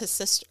assuming it was his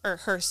sister or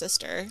her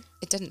sister.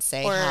 It didn't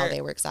say how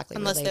they were exactly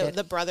related. Unless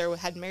the brother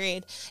had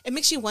married. It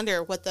makes you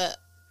wonder what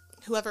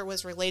whoever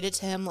was related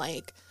to him,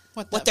 like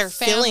what their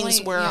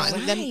feelings were on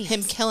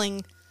him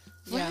killing.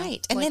 Right.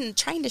 And then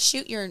trying to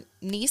shoot your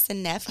niece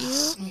and nephew.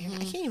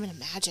 I can't even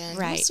imagine.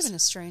 Right. It must have been a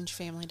strange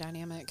family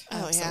dynamic.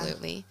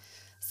 Absolutely. Yeah.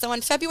 So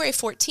on February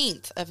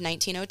 14th of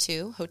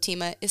 1902,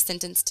 Hotima is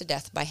sentenced to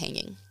death by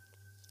hanging.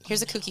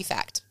 Here's a kooky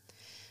fact.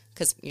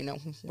 Because,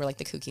 we're like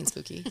the kooky and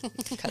spooky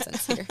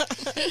cousins here.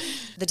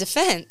 The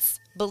defense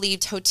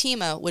believed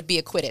Hotima would be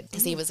acquitted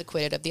because he was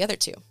acquitted of the other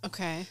 2.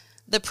 Okay.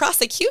 The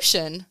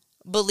prosecution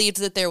believed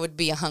that there would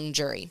be a hung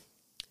jury.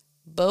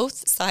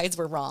 Both sides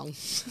were wrong.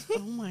 Oh,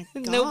 my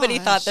gosh. Nobody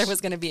thought there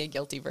was going to be a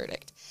guilty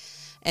verdict.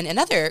 And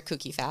another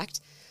kooky fact,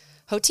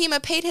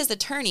 Hotima paid his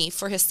attorney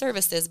for his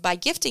services by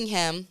gifting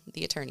him,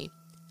 the attorney,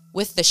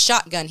 with the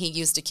shotgun he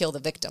used to kill the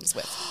victims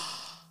with.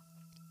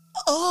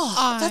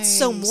 Oh, that's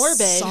so morbid.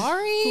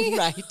 Sorry?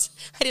 Right.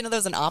 I didn't know that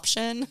was an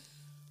option.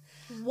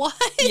 What?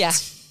 Yeah.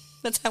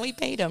 That's how he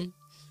paid him.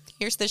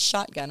 Here's this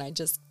shotgun I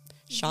just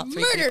shot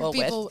 3 people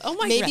with. Oh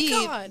my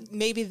God.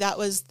 Maybe that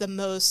was the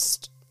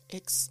most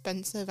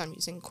expensive, I'm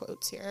using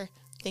quotes here,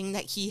 thing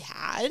that he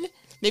had.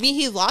 Maybe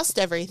he lost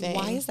everything.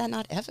 Why is that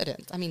not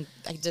evidence? I mean,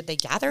 did they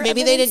gather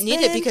Maybe evidence they didn't need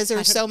then? it because there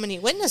were so many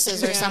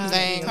witnesses or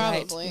something.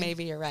 Probably. Right.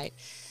 Maybe you're right.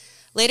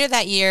 Later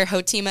that year,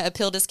 Hotima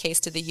appealed his case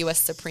to the U.S.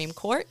 Supreme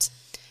Court.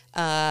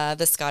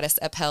 The Scottish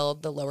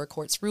upheld the lower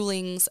court's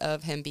rulings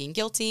of him being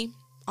guilty.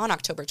 On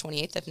October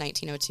 28th of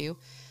 1902,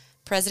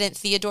 President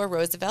Theodore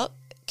Roosevelt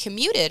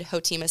commuted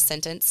Hotima's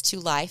sentence to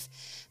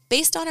life,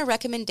 based on a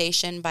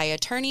recommendation by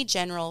Attorney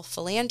General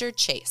Philander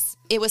Chase.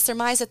 It was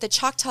surmised that the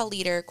Choctaw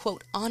leader,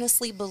 quote,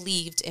 honestly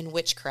believed in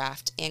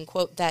witchcraft and,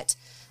 quote, that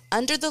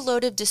under the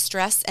load of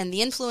distress and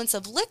the influence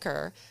of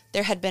liquor,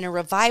 there had been a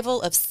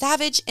revival of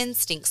savage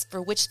instincts for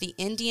which the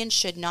Indian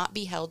should not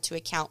be held to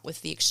account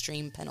with the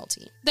extreme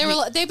penalty.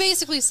 They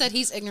basically said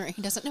he's ignorant.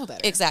 He doesn't know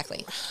better.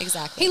 Exactly.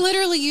 He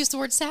literally used the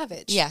word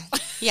savage. Yeah,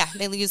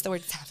 they used the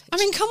word savage. I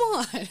mean, come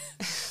on.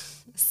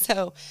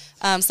 So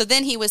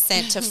then he was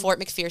sent to Fort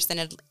McPherson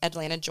in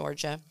Atlanta,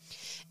 Georgia.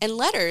 In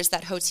letters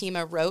that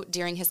Hotima wrote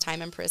during his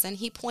time in prison,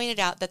 he pointed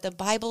out that the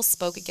Bible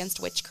spoke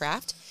against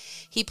witchcraft.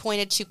 He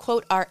pointed to,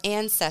 quote, our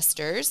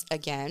ancestors,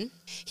 again.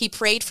 He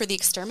prayed for the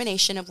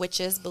extermination of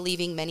witches,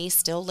 believing many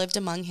still lived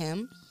among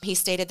him. He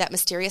stated that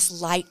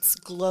mysterious lights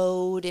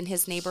glowed in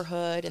his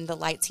neighborhood, and the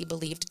lights he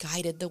believed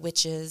guided the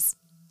witches.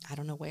 I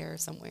don't know where,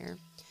 somewhere.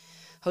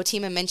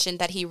 Hotima mentioned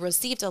that he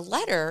received a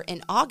letter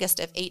in August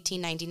of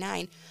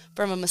 1899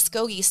 from a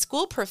Muskogee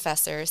school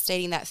professor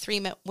stating that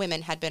 3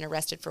 women had been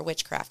arrested for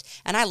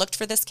witchcraft. And I looked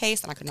for this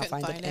case, and I could not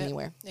find it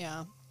anywhere.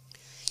 Yeah.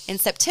 In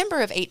September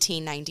of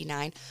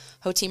 1899,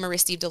 Hotima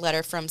received a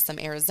letter from some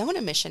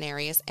Arizona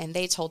missionaries, and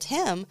they told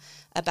him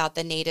about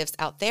the natives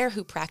out there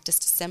who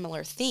practiced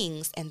similar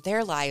things, and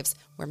their lives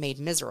were made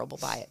miserable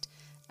by it.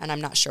 And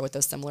I'm not sure what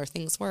those similar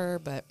things were,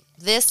 but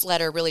this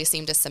letter really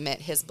seemed to cement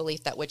his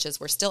belief that witches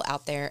were still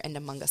out there and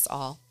among us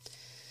all.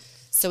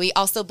 So he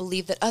also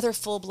believed that other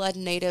full-blood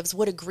natives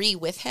would agree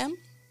with him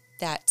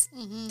that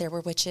there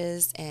were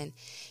witches, and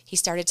he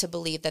started to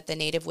believe that the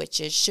native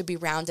witches should be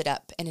rounded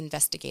up and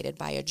investigated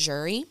by a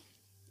jury.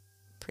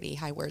 Pretty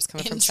high words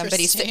coming from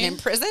somebody sitting in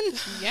prison.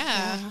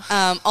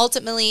 Yeah.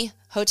 Ultimately,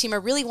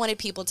 Hotima really wanted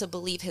people to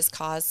believe his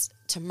cause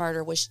to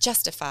murder was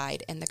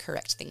justified and the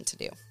correct thing to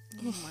do.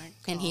 Oh my gosh.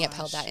 And he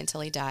upheld that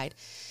until he died,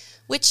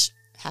 which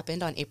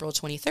happened on April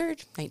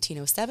 23rd,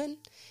 1907.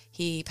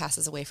 He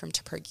passes away from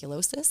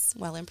tuberculosis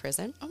while in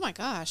prison. Oh my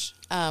gosh.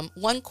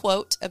 One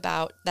quote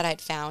about that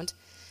I'd found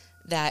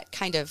that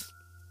kind of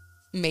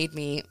made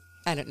me,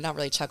 not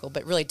really chuckle,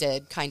 but really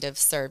did kind of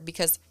serve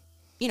because,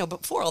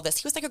 before all this,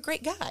 he was like a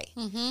great guy.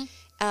 Mm-hmm.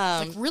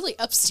 Like really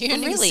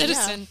upstanding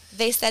citizen. Yeah.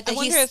 They said that I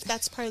wonder if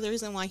that's part of the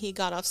reason why he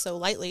got off so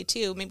lightly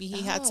too. Maybe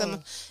he had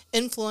some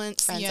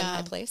influence in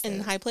high places.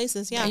 In high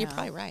places, yeah. You're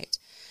probably right.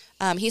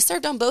 He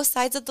served on both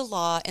sides of the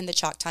law in the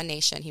Choctaw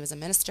Nation. He was a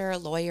minister, a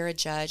lawyer, a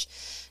judge,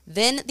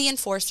 then the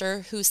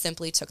enforcer who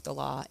simply took the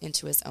law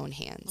into his own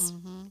hands.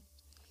 Mm-hmm.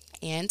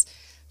 And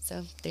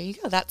so there you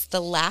go. That's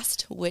the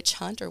last witch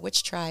hunt or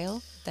witch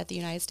trial that the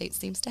United States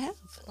seems to have.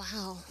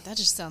 Wow. That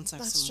just sounds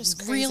like That's some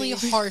just really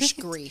crazy. harsh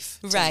grief.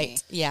 Right. Me.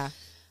 Yeah.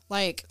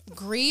 Like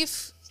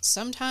grief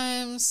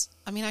sometimes,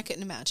 I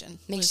couldn't imagine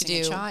Makes losing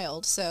you do. a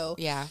child. So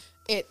Yeah.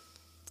 it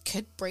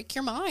could break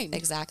your mind.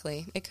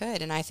 Exactly. It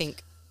could. And I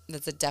think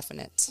that's a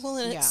definite. Well,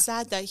 and Yeah. it's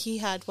sad that he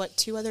had,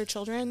 2 other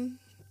children?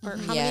 Or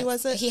how many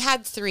was it? He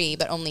had 3,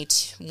 but only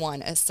one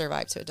has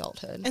survived to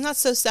adulthood. And that's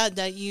so sad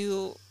that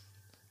you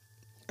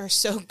are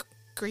so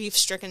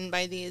grief-stricken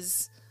by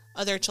these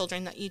other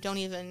children that you don't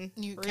even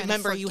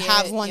remember you forget,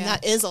 have one yeah.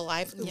 that is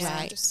alive. Oops, Yeah.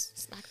 I just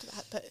smacked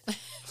that, but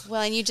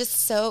Well, and you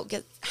just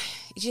get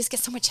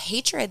so much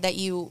hatred that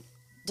you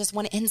just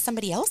want to end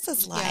somebody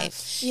else's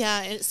life.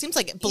 yeah, it seems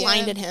like it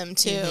blinded him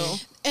too.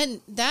 Mm-hmm.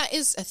 And that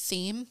is a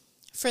theme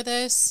for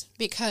this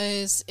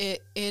because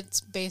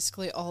it's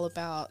basically all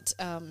about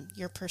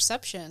your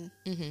perception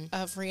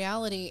of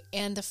reality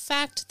and the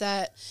fact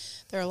that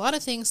there are a lot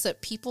of things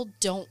that people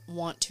don't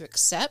want to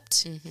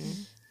accept.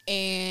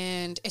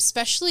 And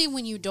especially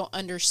when you don't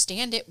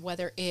understand it,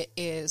 whether it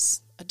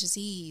is a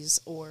disease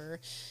or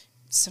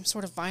some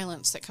sort of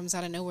violence that comes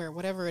out of nowhere,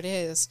 whatever it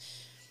is,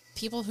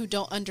 people who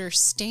don't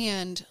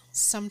understand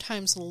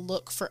sometimes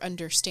look for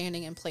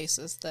understanding in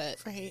places that,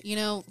 Right.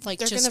 like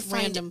They're just going to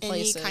find random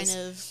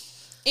places.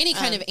 any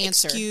kind of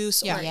answer.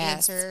 excuse Yeah. or Yes.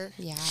 answer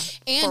Yeah.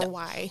 And for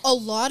why. a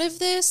lot of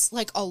this,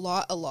 like a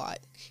lot,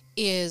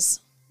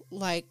 is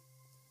like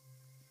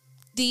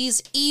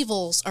these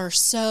evils are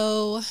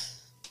so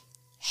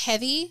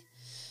heavy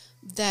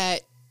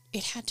that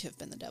it had to have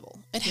been the devil.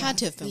 It had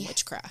to have been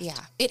witchcraft.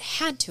 Yeah. It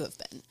had to have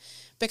been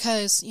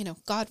because,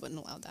 God wouldn't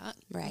allow that.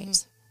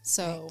 Right.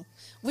 So,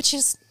 which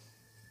is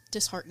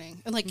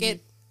disheartening. And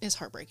it is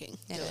heartbreaking.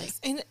 It really. is.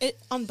 And it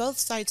on both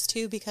sides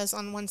too, because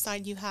on one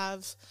side you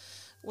have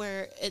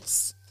where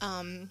it's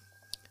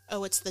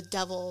it's the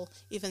devil,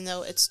 even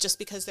though it's just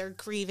because they're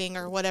grieving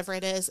or whatever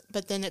it is,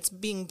 but then it's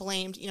being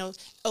blamed,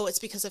 it's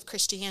because of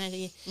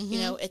Christianity,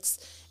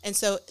 and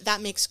so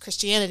that makes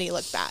Christianity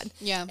look bad.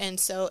 Yeah. And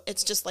so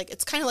it's just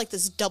it's kind of like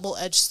this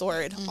double-edged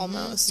sword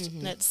almost.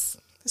 And it's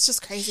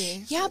just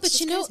crazy. Yeah, It's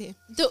but just crazy.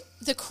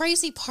 the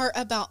crazy part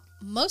about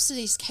most of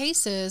these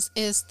cases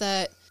is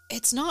that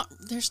there's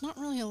not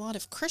really a lot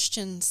of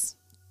Christians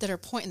that are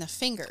pointing the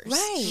fingers.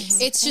 Right.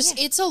 It's just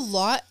it's a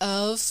lot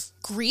of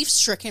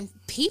grief-stricken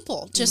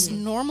people, just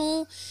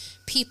normal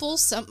people.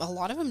 A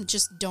lot of them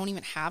just don't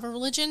even have a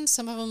religion.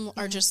 Some of them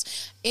are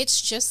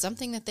it's just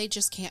something that they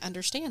just can't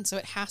understand. So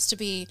it has to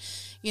be,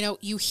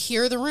 you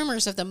hear the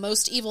rumors of the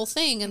most evil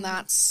thing, and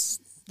that's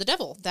the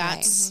devil.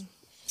 That's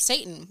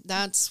Satan.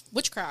 That's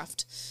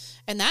witchcraft.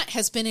 And that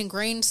has been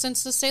ingrained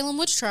since the Salem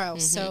witch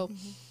trials. So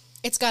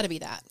it's got to be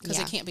that, because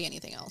it can't be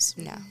anything else.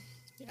 No.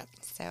 Yep.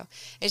 So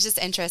it's just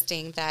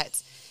interesting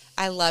that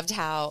I loved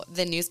how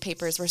the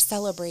newspapers were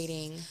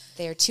celebrating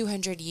their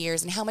 200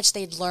 years and how much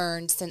they'd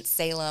learned since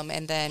Salem.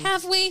 And then...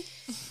 Have we?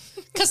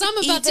 Because I'm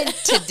about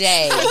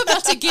today. I'm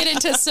about to get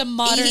into some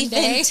modern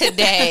day.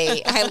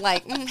 Today. I'm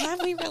like,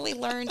 have we really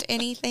learned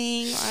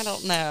anything? I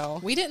don't know.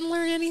 We didn't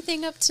learn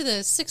anything up to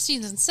the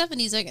 60s and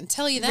 70s, I can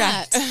tell you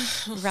that.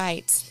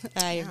 Right.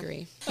 I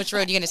agree. Which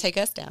road are you going to take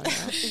us down?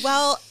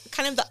 Well,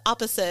 kind of the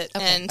opposite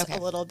end a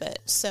little bit.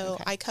 So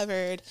I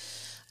covered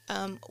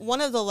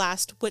one of the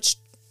last witch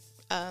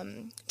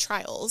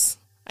trials,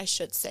 I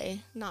should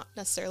say. Not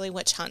necessarily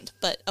witch hunt,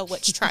 but a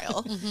witch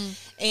trial.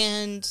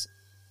 And,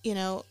 you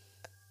know,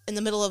 in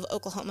the middle of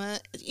Oklahoma,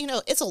 you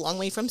know, it's a long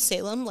way from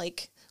Salem,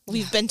 like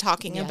we've been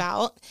talking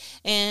about.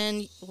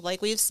 And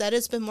like we've said,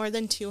 it's been more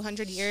than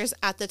 200 years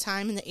at the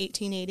time in the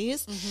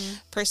 1880s.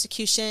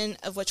 Persecution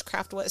of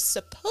witchcraft was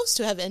supposed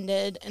to have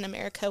ended in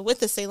America with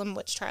the Salem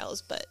witch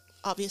trials, but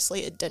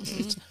obviously it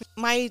didn't.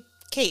 My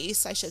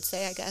case, I should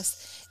say, I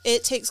guess,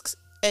 it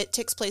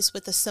takes place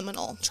with the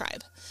Seminole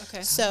tribe.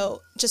 Okay.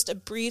 So just a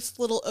brief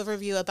little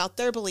overview about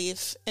their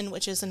belief in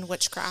witches and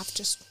witchcraft,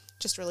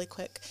 just really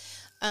quick.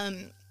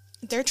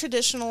 Their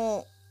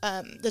traditional,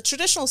 the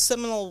traditional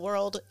Seminole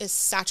world is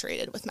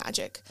saturated with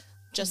magic,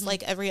 just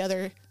like every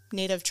other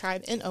native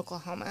tribe in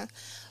Oklahoma.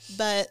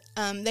 But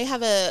they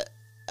have a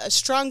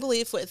strong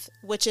belief with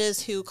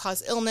witches who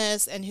cause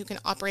illness and who can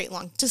operate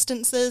long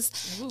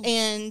distances.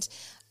 And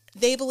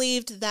they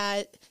believed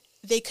that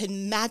they could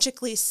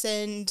magically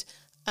send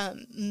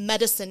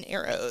medicine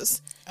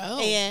arrows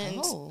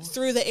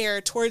through the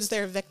air towards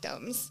their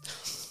victims.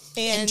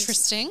 And,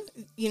 interesting.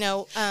 You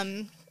know,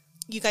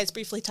 you guys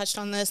briefly touched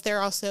on this.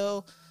 They're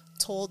also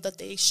told that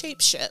they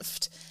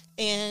shapeshift.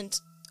 And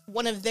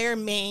one of their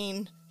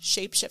main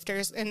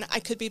shapeshifters, and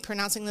I could be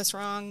pronouncing this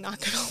wrong, not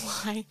going to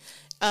lie,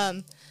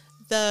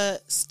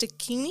 the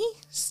Stikini?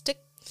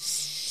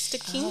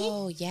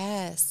 Oh,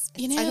 yes.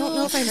 You know, I don't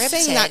know if I'm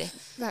saying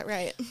that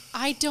right.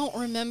 I don't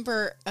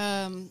remember.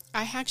 I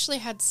actually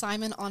had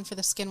Simon on for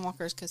the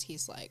Skinwalkers because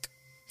he's like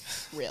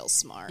real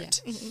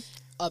smart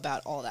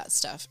about all that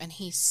stuff. And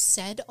he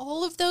said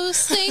all of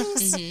those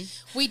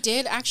things. We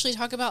did actually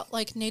talk about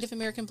like Native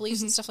American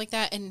beliefs and stuff like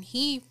that. And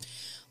he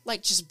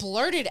like just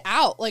blurted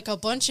out like a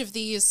bunch of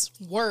these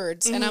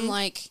words. And I'm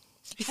like,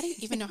 how do you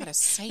even know how to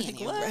say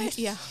any of them? Right?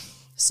 Yeah.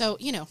 So,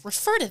 you know,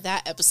 refer to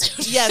that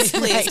episode. Yes,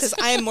 please, because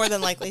I am more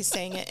than likely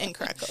saying it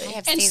incorrectly.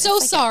 And so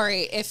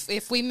sorry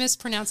if we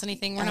mispronounce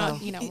anything. We're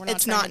not, you know, we're not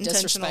it's trying not to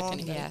disrespect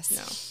intentional. anybody.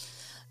 No.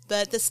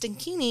 But the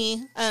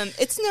Stinkini,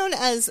 it's known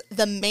as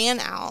the man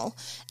owl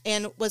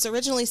and was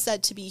originally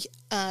said to be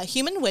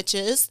human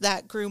witches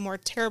that grew more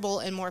terrible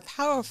and more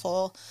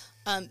powerful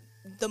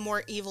the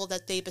more evil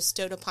that they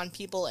bestowed upon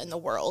people in the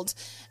world.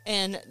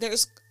 And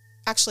there's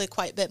actually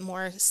quite a bit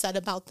more said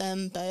about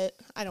them, but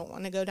I don't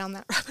want to go down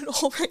that rabbit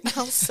hole right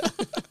now. So.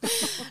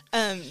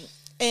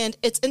 And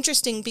it's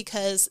interesting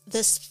because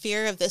this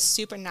fear of this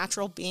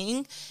supernatural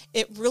being,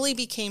 it really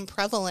became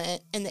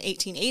prevalent in the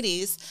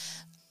 1880s,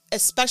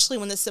 especially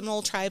when the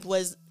Seminole tribe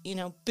was, you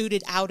know,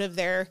 booted out of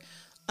their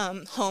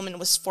home and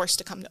was forced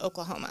to come to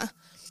Oklahoma.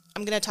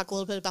 I'm going to talk a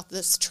little bit about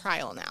this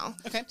trial now.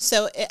 Okay.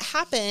 So it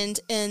happened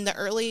in the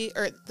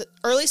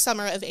early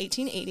summer of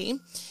 1880.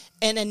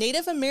 And a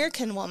Native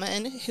American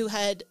woman who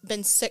had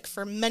been sick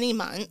for many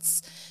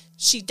months,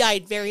 she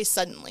died very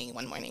suddenly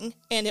one morning.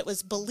 And it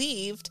was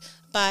believed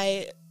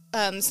by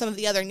some of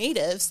the other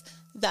natives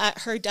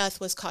that her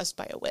death was caused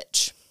by a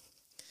witch.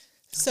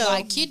 So,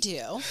 like you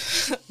do.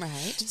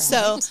 Right.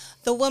 So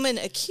the woman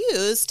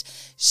accused,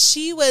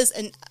 she was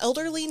an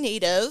elderly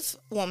Native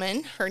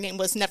woman. Her name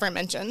was never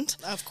mentioned.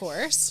 Of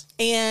course.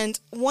 And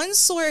one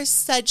source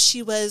said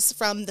she was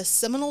from the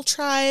Seminole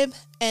tribe,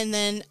 and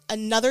then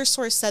another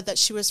source said that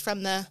she was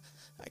from the,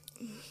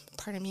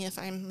 pardon me if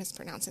I'm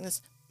mispronouncing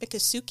this,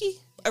 Miccosukee?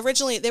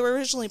 They were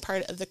originally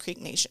part of the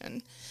Creek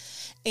Nation.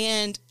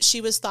 And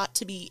she was thought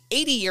to be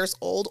 80 years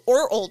old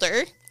or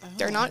older. Oh.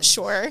 They're not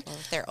sure. Well,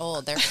 if they're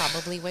old, they're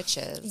probably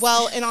witches.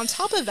 Well, and on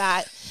top of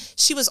that,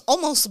 she was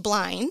almost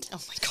blind. Oh,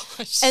 my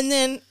gosh. And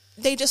then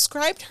they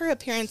described her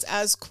appearance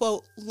as,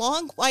 quote,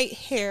 long white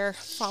hair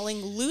falling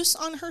loose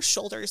on her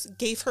shoulders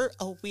gave her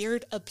a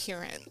weird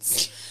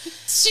appearance.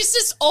 She's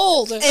just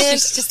old. And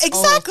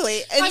exactly.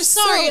 Old. And I'm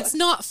sorry, it's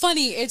not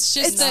funny. It's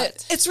just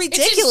it's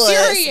ridiculous.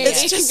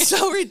 It's just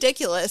so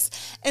ridiculous.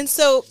 And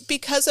so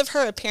because of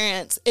her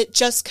appearance, it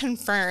just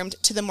confirmed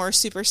to the more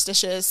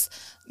superstitious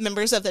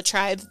members of the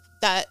tribe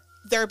that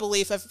their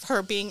belief of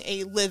her being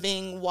a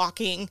living,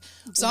 walking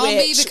zombie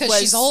witch because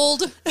she's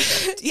old.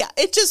 Yeah,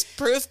 it just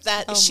proved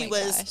that she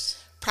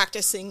was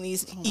practicing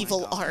these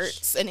evil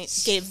arts, and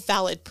it gave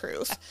valid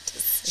proof.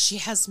 She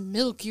has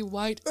milky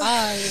white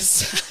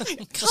eyes.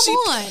 Come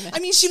on. I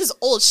mean, she was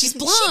old. She's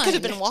blind. She could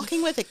have been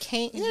walking with a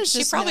cane.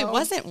 She probably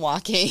wasn't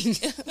walking.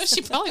 No,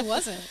 she probably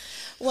wasn't.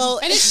 Well,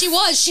 And if she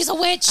was, she's a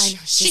witch. I know,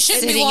 she she's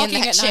shouldn't be sitting in walking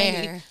that at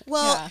chair. 90.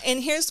 well, Yeah.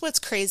 and here's what's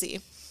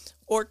crazy,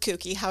 or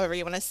kooky, however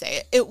you want to say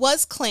it. It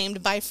was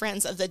claimed by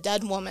friends of the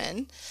dead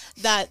woman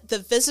that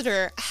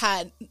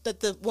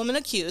the woman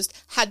accused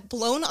had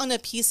blown on a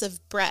piece of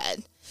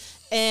bread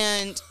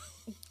and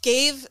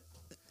gave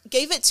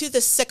it to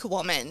the sick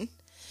woman,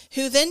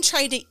 who then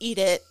tried to eat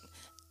it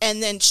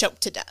and then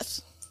choked to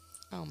death.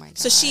 Oh my gosh.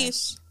 So she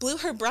blew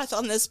her breath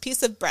on this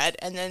piece of bread,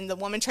 and then the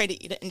woman tried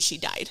to eat it, and she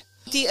died.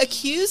 The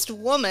accused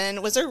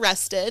woman was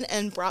arrested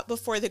and brought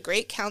before the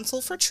Great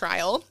Council for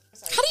trial.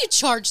 How do you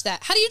charge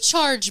that? How do you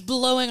charge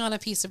blowing on a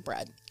piece of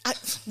bread?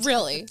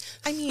 Really?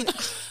 I mean,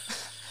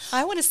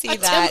 I want to see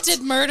that.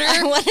 Attempted murder?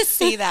 I want to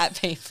see that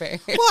paper.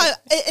 well,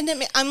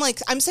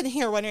 I'm sitting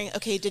here wondering,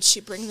 okay, did she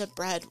bring the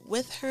bread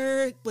with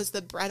her? Was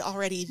the bread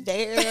already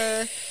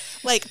there?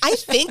 Like, I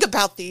think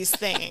about these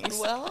things.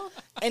 Well,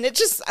 And it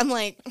just, I'm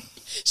like,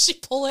 She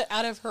pull it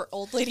out of her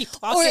old lady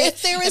pocket. Or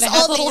if there was and it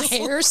had all little these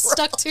hairs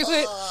stuck to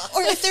it.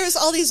 or if there was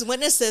all these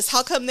witnesses,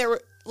 how come there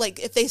were, like,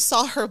 if they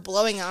saw her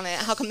blowing on it,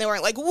 how come they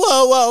weren't like,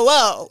 whoa, whoa,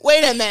 whoa,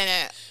 wait a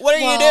minute, what are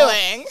you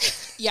doing?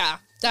 Yeah,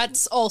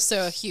 that's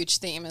also a huge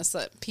theme, is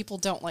that people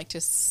don't like to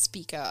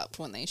speak up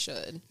when they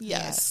should.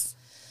 Yes.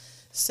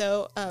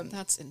 So,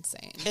 That's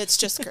insane. it's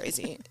just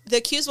crazy. The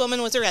accused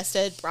woman was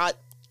arrested, brought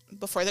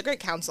before the Great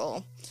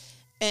Council,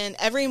 and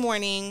every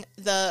morning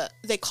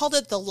they called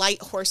it the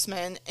Light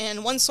Horseman,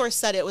 and one source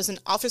said it was an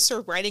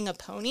officer riding a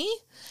pony,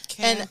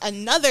 and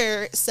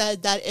another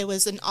said that it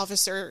was an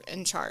officer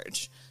in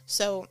charge.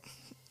 So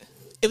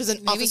it was an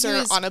Maybe he officer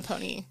was- on a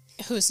pony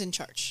Who's in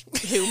charge?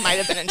 who might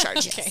have been in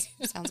charge. Okay.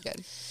 sounds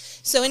good.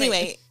 So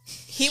anyway,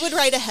 he would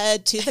ride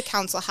ahead to the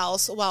council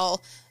house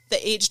while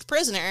the aged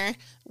prisoner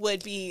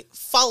would be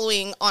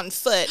following on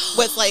foot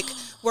with, like,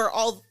 where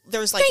all there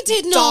was, like, They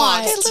did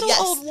not. dogs. That little Yes.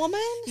 old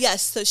woman?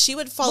 Yes, so she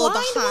would follow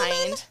Blind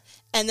behind, woman?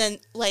 and then,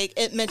 like,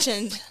 it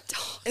mentioned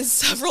in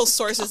several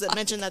sources, it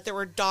mentioned that there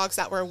were dogs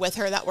that were with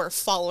her that were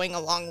following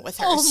along with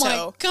her. Oh so,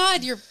 my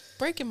God, you're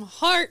breaking my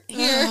heart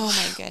here. Oh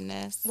my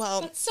goodness.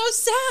 well, That's so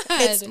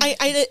sad. it is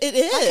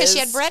Because she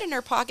had bread in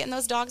her pocket and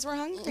those dogs were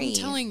hungry. I'm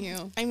telling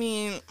you. I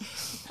mean,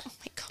 Oh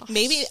my gosh.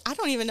 maybe I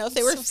don't even know if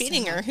they were So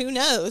feeding sad. her. Who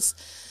knows?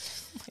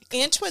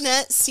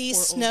 Antoinette C.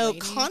 Snow lady.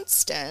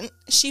 Constant.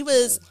 She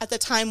was at the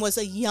time was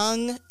a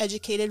young,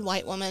 educated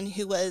white woman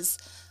who was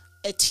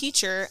a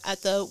teacher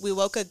at the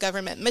Wewoka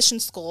Government Mission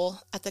School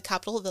at the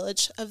capital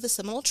village of the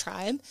Seminole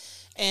tribe,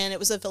 and it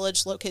was a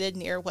village located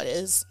near what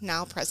is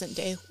now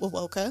present-day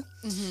Wewoka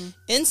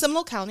in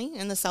Seminole County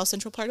in the south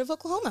central part of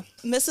Oklahoma.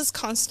 Mrs.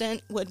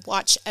 Constant would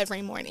watch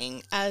every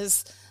morning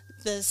as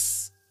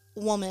this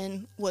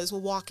woman was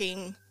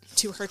walking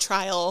to her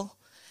trial,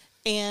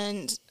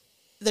 and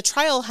the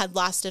trial had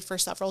lasted for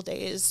several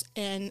days,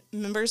 and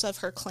members of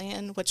her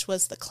clan, which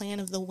was the Clan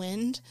of the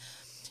Wind,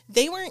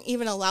 they weren't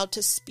even allowed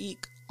to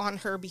speak on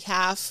her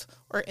behalf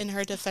or in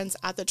her defense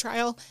at the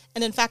trial.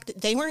 And in fact,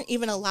 they weren't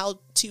even allowed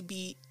to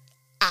be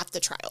at the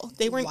trial.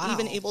 They weren't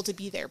even able to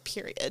be there,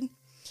 period.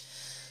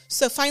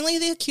 So finally,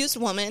 the accused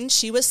woman,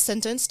 she was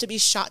sentenced to be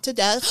shot to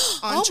death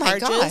on Oh my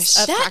charges gosh.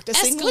 of That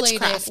practicing escalated.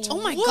 witchcraft.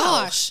 Oh my Whoa.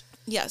 gosh.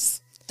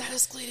 Yes. That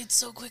escalated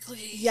so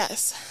quickly.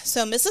 Yes.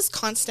 So Mrs.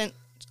 Constant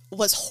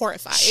was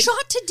horrified.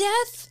 Shot to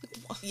death?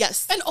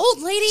 Yes. An old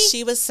lady?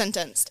 She was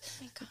sentenced.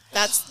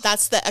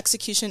 That's the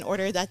execution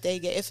order that they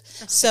gave.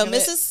 So sick of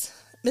it.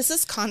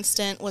 Mrs.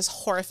 Constant was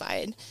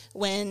horrified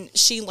when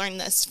she learned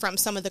this from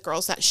some of the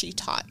girls that she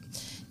taught.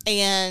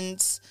 And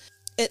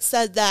it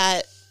said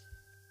that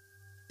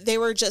they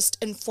were just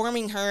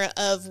informing her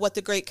of what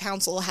the Great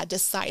Council had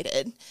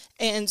decided.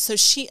 And so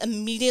she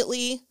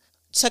immediately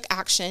took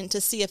action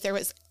to see if there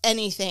was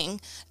anything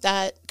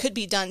that could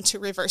be done to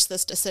reverse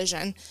this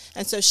decision.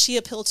 And so she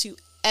appealed to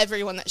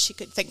everyone that she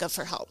could think of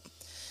for help.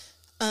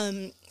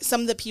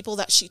 Some of the people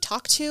that she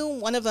talked to,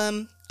 one of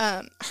them,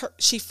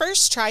 she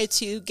first tried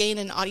to gain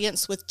an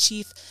audience with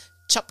Chief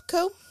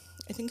Chupko,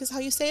 I think is how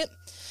you say it.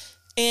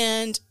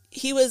 And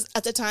he was,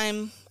 at the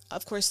time,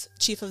 of course,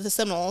 chief of the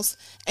Seminoles,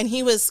 and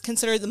he was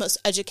considered the most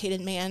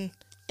educated man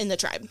in the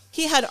tribe.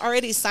 He had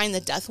already signed the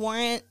death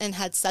warrant and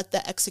had set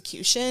the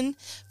execution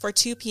for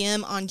 2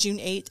 p.m. on June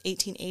 8th,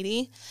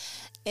 1880.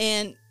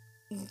 And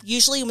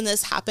usually when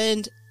this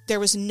happened, there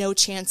was no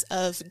chance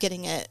of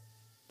getting it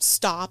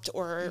stopped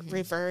or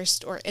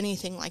reversed or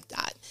anything like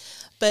that.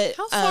 But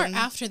How far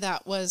after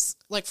that was,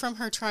 like, from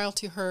her trial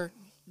to her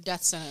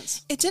death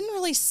sentence? it didn't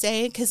really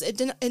say, because it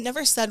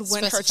never said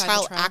when her Specified the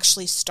trial trial.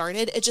 actually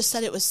started. It just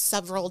said it was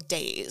several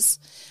days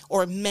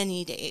or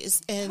many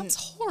days. And That's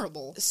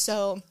horrible.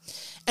 so,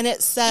 and it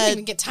Didn't said,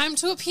 even get time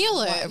to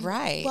appeal it.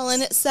 Right. well,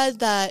 and it said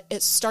that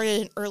it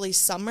started in early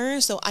summer.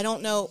 So I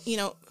don't know,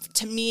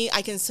 to me,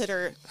 I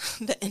consider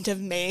the end of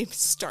May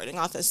starting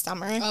off as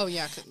summer. Oh,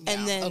 yeah.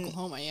 And then-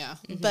 Oklahoma, yeah.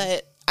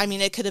 But I mean,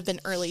 it could have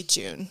been early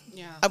June.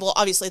 Yeah. Well,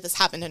 obviously this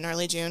happened in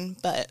early June,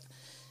 but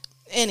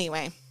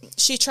anyway,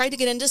 she tried to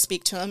get in to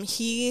speak to him.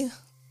 He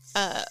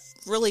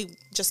really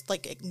just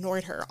like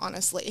ignored her,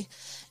 honestly.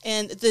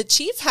 And the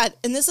chief had,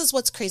 and this is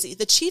what's crazy,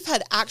 the chief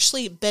had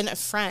actually been a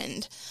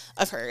friend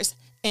of hers.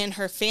 and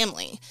her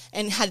family,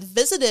 and had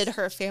visited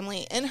her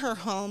family in her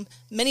home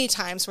many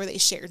times where they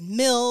shared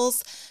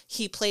meals.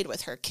 He played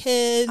with her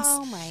kids.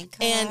 Oh my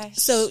gosh. And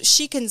so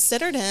she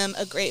considered him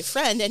a great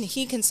friend, and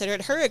he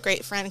considered her a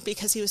great friend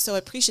because he was so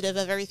appreciative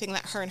of everything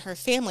that her and her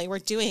family were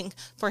doing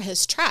for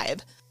his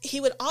tribe. He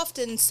would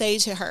often say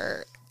to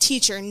her,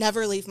 "Teacher,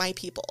 never leave my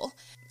people."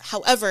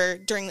 However,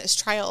 during this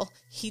trial,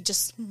 he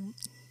just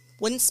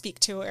wouldn't speak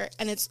to her.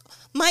 And it's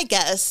my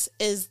guess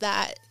is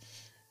that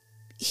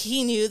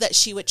he knew that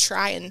she would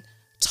try and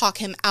talk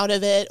him out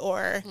of it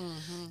or,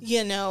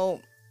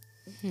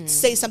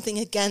 say something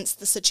against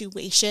the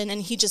situation.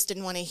 And he just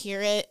didn't want to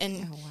hear it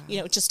and,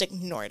 just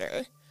ignored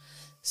her.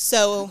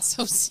 So That's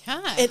so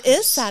sad. it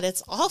is sad.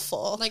 It's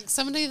awful. Like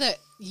somebody that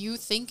you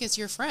think is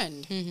your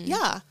friend.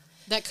 Yeah.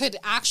 That could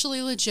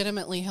actually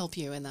legitimately help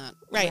you in that.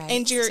 Right.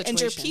 And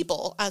your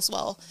people as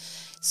well.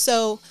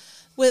 So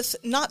with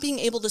not being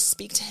able to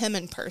speak to him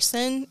in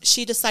person,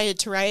 she decided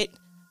to write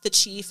the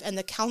chief and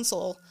the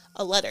council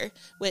a letter,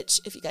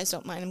 which, if you guys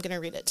don't mind, I'm going to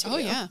read it to you. Oh,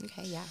 yeah.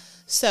 Okay, yeah.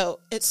 So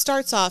it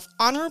starts off,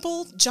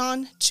 Honorable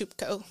John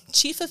Chupko,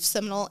 Chief of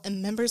Seminole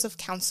and members of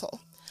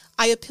council.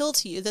 I appeal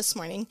to you this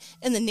morning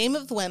in the name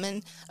of the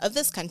women of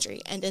this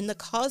country and in the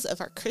cause of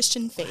our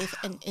Christian faith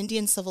and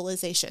Indian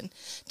civilization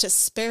to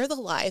spare the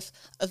life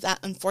of that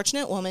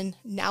unfortunate woman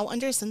now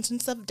under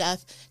sentence of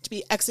death to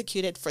be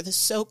executed for the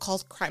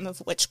so-called crime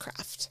of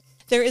witchcraft.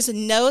 There is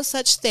no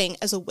such thing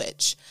as a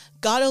witch.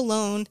 God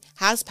alone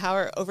has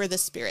power over the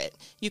spirit.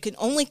 You can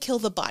only kill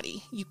the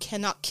body. You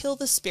cannot kill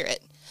the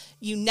spirit.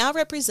 You now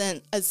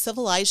represent a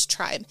civilized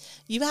tribe.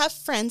 You have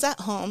friends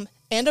at home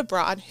and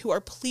abroad who are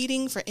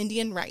pleading for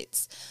Indian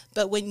rights.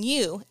 But when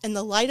you, in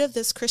the light of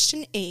this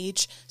Christian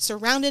age,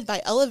 surrounded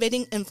by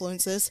elevating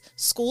influences,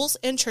 schools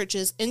and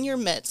churches in your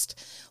midst,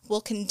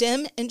 will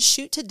condemn and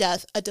shoot to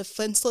death a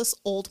defenseless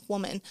old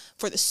woman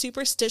for the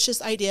superstitious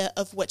idea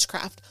of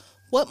witchcraft,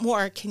 what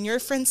more can your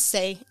friends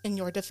say in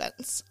your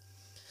defense?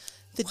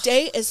 The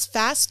day is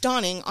fast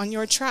dawning on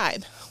your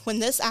tribe when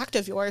this act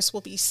of yours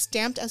will be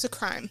stamped as a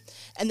crime,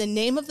 and the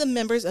name of the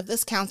members of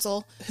this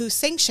council who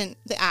sanction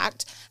the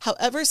act,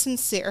 however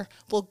sincere,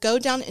 will go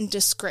down in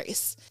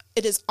disgrace.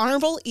 It is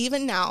honorable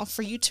even now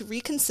for you to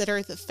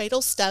reconsider the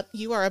fatal step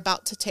you are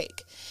about to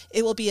take.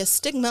 It will be a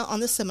stigma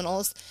on the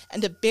Seminoles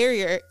and a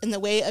barrier in the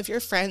way of your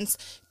friends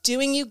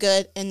doing you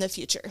good in the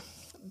future.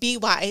 Be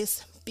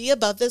wise. Be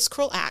above this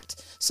cruel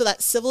act, so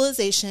that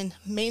civilization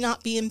may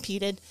not be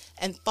impeded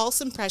and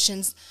false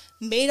impressions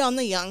made on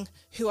the young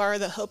who are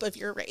the hope of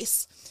your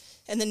race.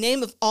 In the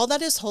name of all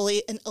that is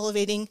holy and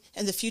elevating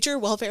and the future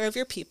welfare of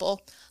your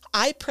people,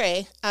 I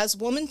pray, as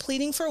woman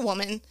pleading for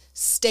woman,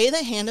 stay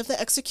the hand of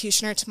the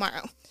executioner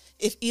tomorrow.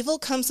 If evil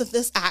comes of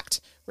this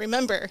act,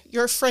 remember,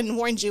 your friend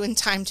warned you in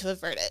time to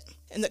avert it.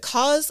 In the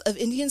cause of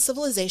Indian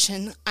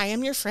civilization, I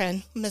am your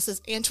friend, Mrs.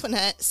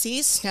 Antoinette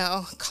C.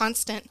 Snow,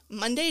 Constant,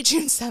 Monday,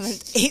 June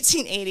 7th,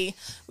 1880,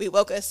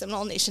 Wewoka,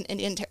 Seminole Nation,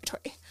 Indian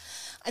Territory.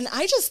 And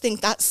I just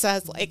think that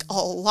says, like, a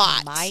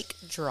lot. Mic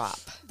drop.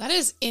 That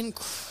is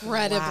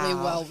incredibly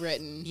well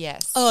written.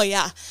 Yes. Oh,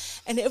 yeah.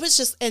 And it was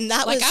just, and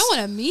that was... Like, I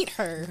want to meet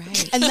her.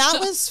 Right. And that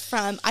was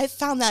from, I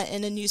found that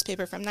in a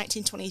newspaper from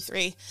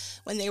 1923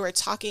 when they were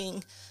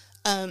talking,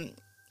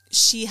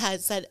 she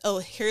had said, oh,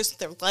 here's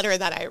the letter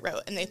that I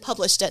wrote. And they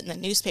published it in the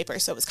newspaper.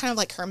 So it was kind of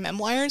like her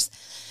memoirs.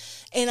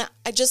 And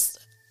I just,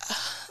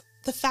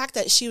 the fact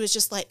that she was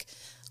just like,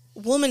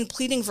 woman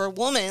pleading for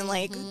woman,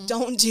 like,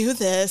 don't do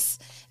this.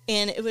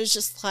 And it was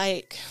just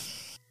like,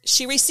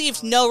 she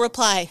received no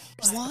reply.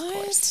 What?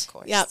 Of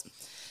course. Yep.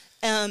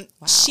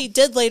 She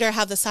did later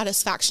have the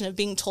satisfaction of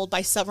being told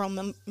by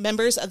several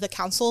members of the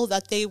council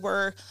that they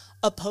were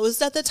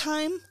opposed at the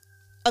time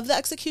of the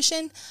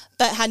execution,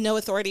 but had no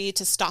authority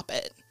to stop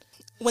it.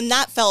 When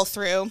that fell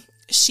through,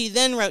 she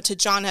then wrote to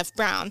John F.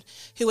 Brown,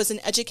 who was an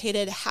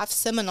educated half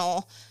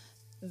Seminole,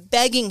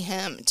 begging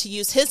him to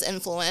use his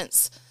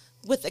influence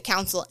with the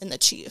council and the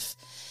chief.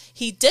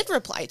 He did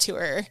reply to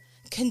her,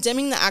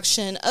 condemning the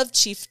action of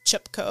Chief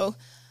Chupko,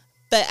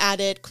 but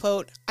added,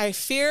 quote, I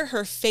fear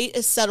her fate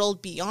is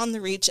settled beyond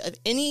the reach of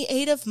any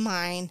aid of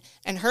mine,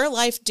 and her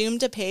life doomed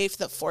to pay for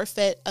the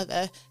forfeit of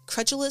a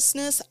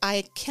credulousness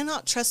I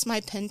cannot trust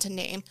my pen to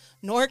name,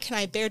 nor can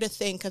I bear to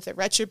think of the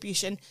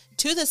retribution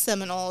to the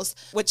Seminoles,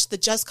 which the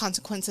just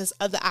consequences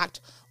of the act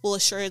will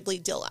assuredly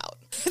deal out.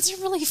 It's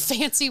a really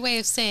fancy way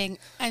of saying,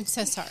 I'm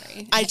so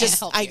sorry. I can't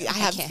help you.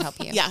 I can't help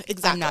you. Yeah,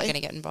 exactly. I'm not going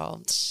to get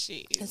involved.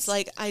 Jeez. It's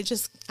like, I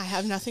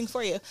have nothing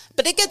for you.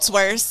 But it gets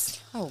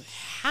worse. Oh,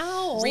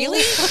 How?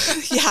 really?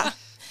 Yeah.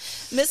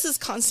 Mrs.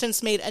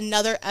 Constance made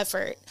another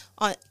effort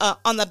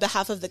on the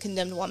behalf of the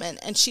condemned woman,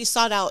 and she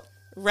sought out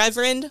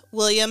Reverend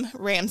William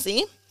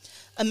Ramsey,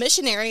 a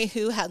missionary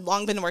who had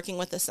long been working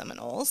with the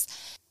Seminoles.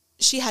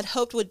 She had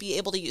hoped would be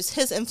able to use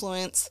his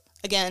influence,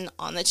 again,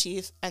 on the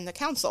chief and the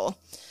council.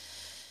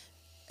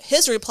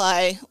 His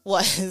reply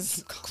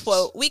was,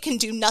 quote, we can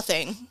do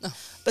nothing.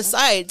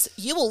 Besides,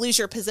 you will lose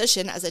your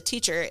position as a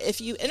teacher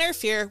if you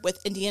interfere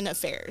with Indian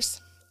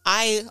affairs.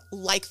 I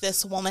like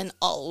this woman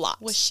a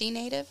lot. Was she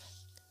native?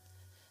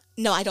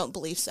 No, I don't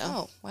believe so.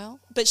 Oh, well.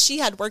 But she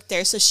had worked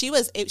there, so she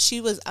was.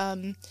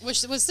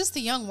 Was this the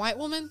young white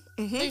woman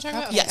that you're talking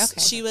about? Yes,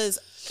 okay. she was.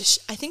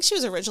 I think she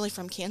was originally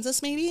from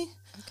Kansas, maybe.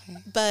 Okay.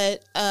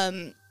 But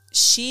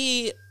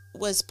she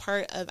was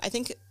part of. I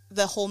think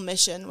the whole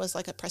mission was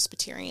like a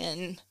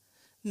Presbyterian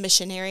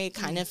missionary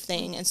kind of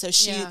thing, and so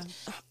she. Yeah.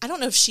 I don't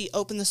know if she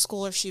opened the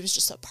school or if she was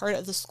just a part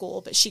of the school,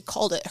 but she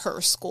called it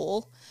her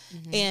school,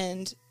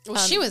 and. Well,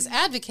 she was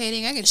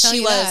advocating. I can tell She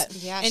you was, that.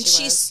 Yeah, and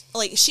she she's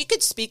like she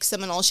could speak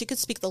Seminole, she could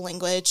speak the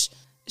language.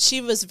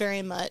 She was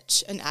very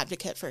much an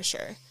advocate for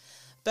sure.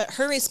 But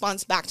her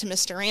response back to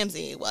Mr.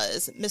 Ramsey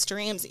was, "Mr.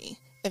 Ramsey,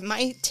 if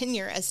my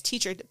tenure as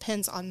teacher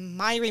depends on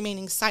my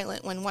remaining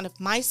silent when one of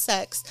my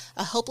sex,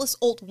 a helpless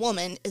old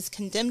woman, is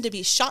condemned to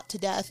be shot to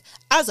death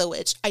as a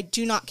witch, I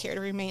do not care to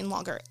remain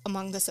longer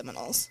among the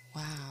Seminoles."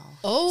 Wow.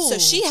 Oh. So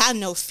she had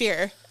no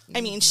fear.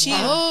 I mean, she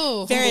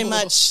very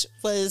much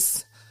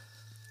was.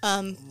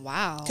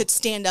 Wow. Could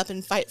stand up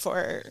and fight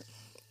for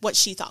what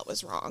she thought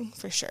was wrong,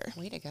 for sure.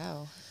 Way to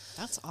go.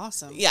 That's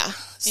awesome. Yeah.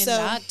 In So,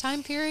 that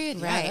time period?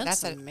 Right, Yeah,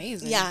 that's that's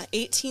amazing. yeah,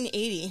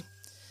 1880.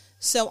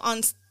 So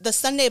on the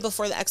Sunday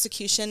before the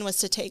execution was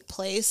to take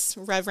place,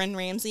 Reverend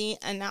Ramsey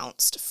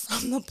announced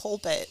from the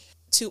pulpit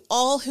to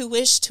all who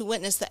wished to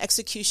witness the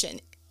execution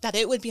that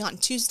it would be on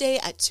Tuesday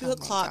at 2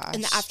 o'clock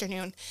in the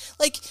afternoon.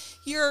 Like,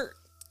 you're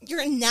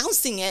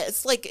announcing it.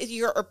 It's like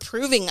you're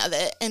approving of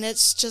it. And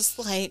it's just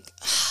like...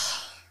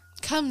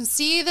 Come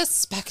see the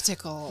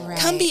spectacle. Right.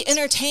 Come be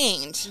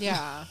entertained.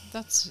 Yeah,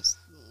 that's just...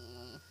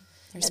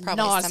 There's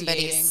probably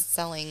somebody nauseating.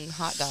 selling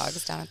hot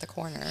dogs down at the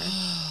corner.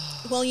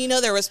 Well,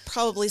 there was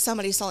probably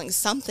somebody selling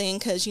something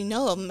because a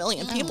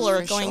million people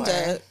are for going sure.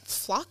 to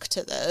flock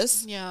to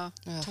this. Yeah,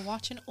 to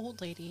watch an old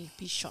lady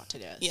be shot to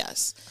death.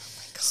 Yes.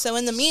 So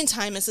in the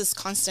meantime, Mrs.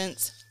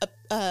 Constance,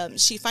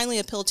 she finally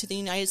appealed to the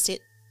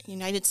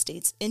United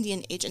States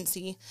Indian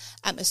Agency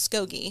at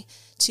Muskogee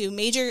to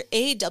Major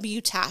A.W.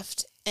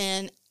 Taft,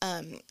 and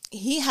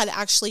he had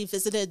actually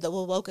visited the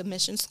Wowoka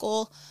Mission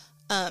School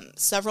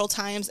several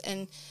times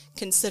and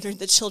considered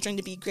the children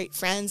to be great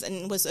friends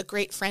and was a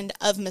great friend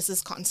of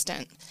Mrs.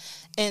 Constant.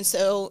 And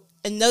so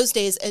in those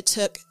days, it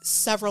took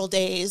several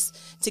days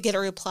to get a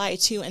reply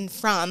to and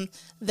from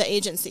the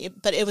agency,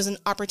 but it was an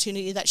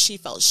opportunity that she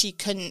felt she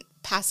couldn't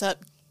pass up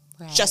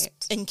just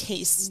in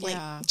case,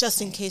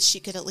 in case she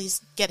could at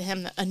least get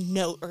him a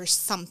note or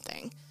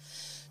something.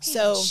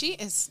 So she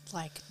is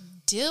like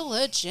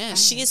diligent.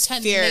 she's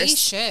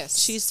tenacious. fierce.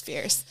 She's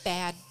fierce.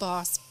 Bad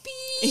boss.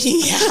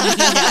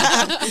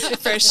 Yeah,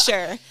 for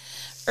sure.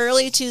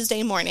 Early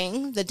Tuesday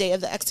morning, the day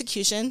of the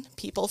execution,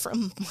 people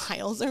from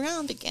miles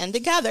around began to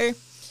gather.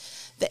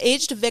 The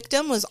aged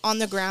victim was on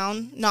the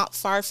ground, not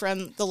far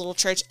from the little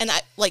church, and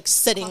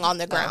sitting on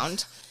the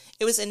ground.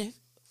 It was in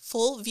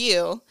full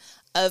view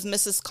of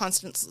Mrs.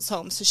 Constance's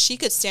home, so she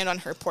could stand on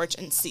her porch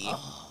and see.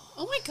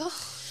 Oh my God.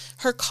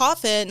 Her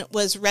coffin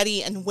was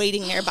ready and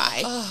waiting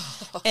nearby,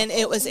 and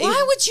it was.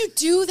 Why would you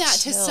do that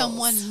to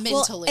someone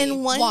mentally? Well,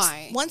 and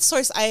Why? One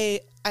source I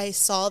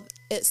saw,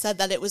 it said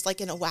that it was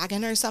like in a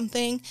wagon or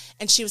something,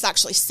 and she was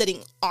actually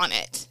sitting on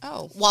it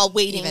while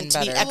waiting even to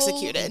be better.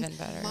 executed. Even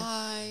better.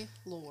 My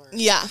Lord.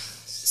 Yeah.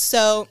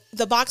 So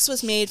the box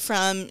was made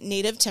from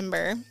native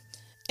timber,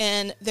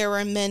 and there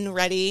were men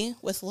ready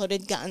with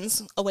loaded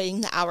guns awaiting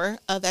the hour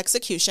of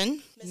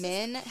execution.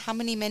 Men? How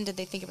many men did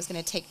they think it was going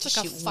to take to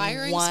Like a shoot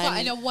firing one squad.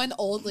 I know one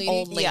old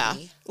lady. Yeah.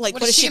 Like,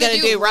 What what is is she she gonna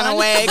going to do, do? Run run?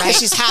 away because Right.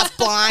 she's half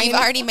blind? You've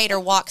already made her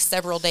walk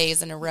several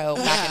days in a row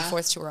back and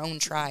forth to her own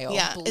trial.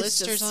 Yeah.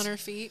 Blisters on her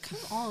feet. Come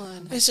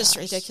on. It's just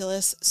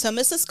ridiculous. So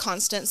Mrs.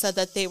 Constant said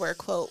that they were,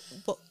 quote,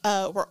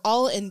 were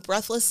all in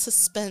breathless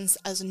suspense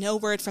as no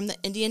word from the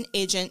Indian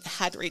agent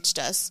had reached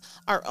us.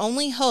 Our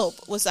only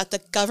hope was that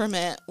the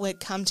government would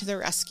come to the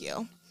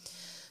rescue.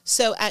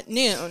 So at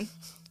noon,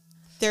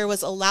 there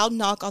was a loud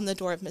knock on the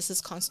door of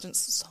Mrs.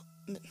 Constance's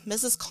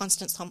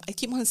home. I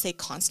keep wanting to say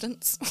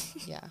Constance.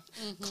 Yeah.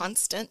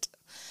 Constant.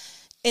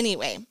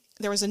 Anyway,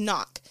 there was a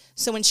knock.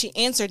 So when she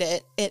answered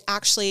it, it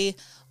actually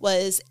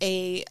was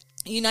a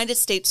United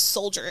States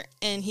soldier,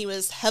 and he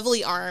was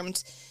heavily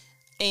armed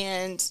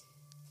and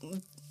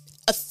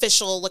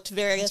official, looked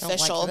very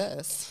official. Don't like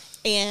this.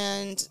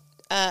 And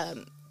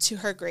to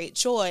her great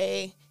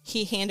joy,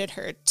 he handed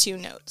her 2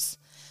 notes.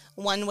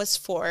 One was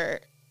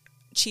for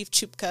Chief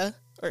Chupko,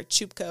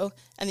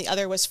 and the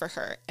other was for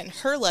her. And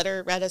her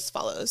letter read as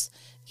follows: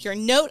 "Your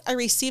note I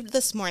received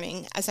this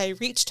morning as I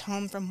reached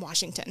home from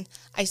Washington.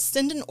 I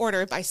send an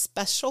order by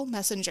special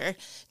messenger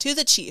to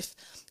the chief.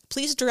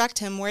 Please direct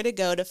him where to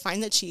go to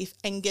find the chief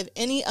and give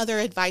any other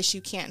advice you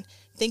can.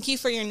 Thank you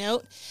for your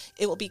note.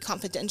 It will be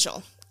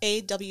confidential.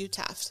 A.W.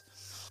 Taft."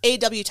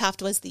 A.W.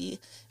 Taft was the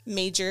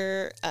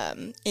major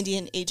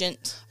Indian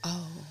agent.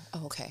 Oh,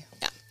 okay.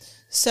 Yeah.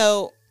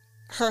 So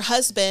her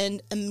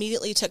husband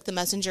immediately took the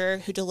messenger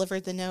who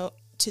delivered the note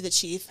to the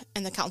chief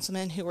and the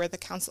councilmen who were at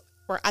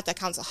the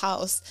council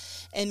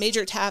house, and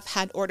Major Taft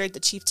had ordered the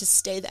chief to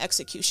stay the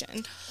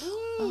execution,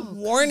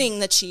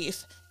 warning the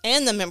chief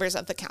and the members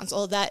of the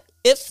council that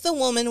if the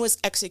woman was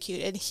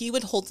executed, he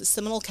would hold the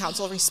Seminole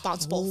Council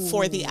responsible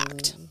for the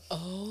act.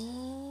 Oh.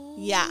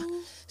 Yeah.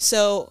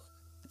 So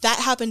that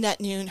happened at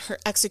noon. Her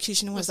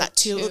execution was at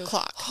 2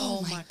 o'clock.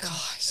 Oh my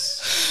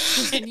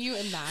gosh. Can you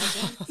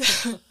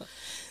imagine?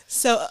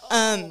 So,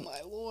 oh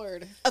my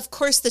Lord. Of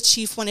course, the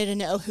chief wanted to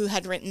know who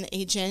had written the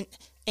agent,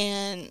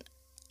 and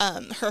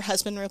her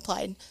husband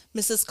replied,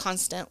 Mrs.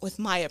 Constant, with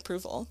my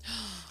approval.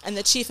 And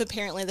the chief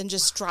apparently then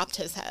just dropped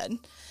his head.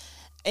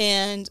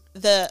 And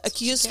the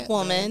accused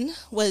woman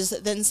was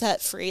then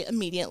set free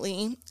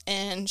immediately,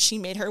 and she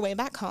made her way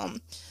back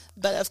home.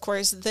 But of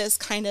course, this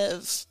kind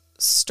of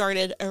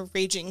started a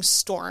raging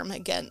storm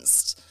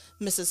against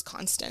Mrs.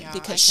 Constant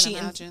because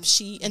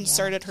she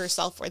inserted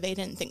herself where they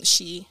didn't think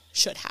she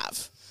should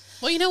have.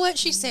 Well, you know what?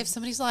 She saved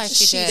somebody's life.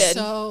 She did.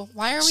 So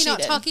why are we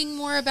not talking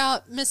more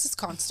about Mrs.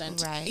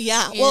 Constant? Right.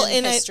 Yeah. Well,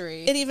 and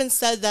history. It even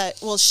said that,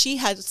 well, she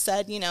had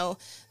said,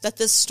 that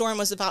this storm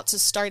was about to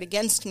start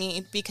against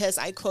me because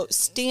I, quote,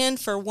 stand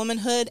for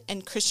womanhood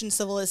and Christian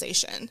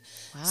civilization.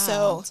 Wow.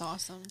 So that's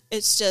awesome.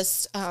 It's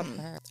just,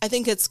 I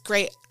think it's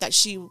great that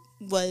she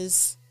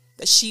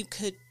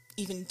could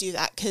even do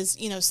that because,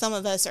 some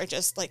of us are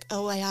just like,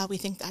 oh, yeah, we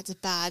think that's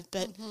bad,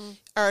 but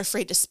are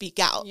afraid to speak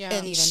out. Yeah.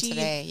 And Even she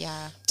today,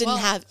 didn't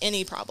have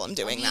any problem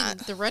doing that.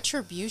 The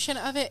retribution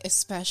of it,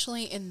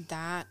 especially in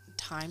that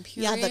time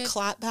period. Yeah, the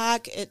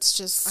clapback, it's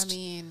just...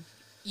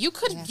 You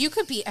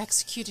could be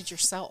executed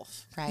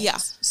yourself. Right. Yeah.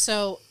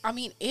 So,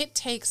 it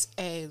takes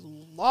a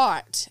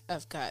lot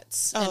of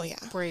guts and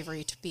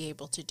bravery to be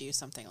able to do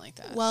something like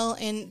that. Well,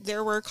 and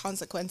there were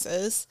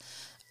consequences.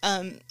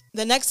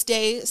 The next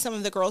day, some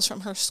of the girls from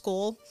her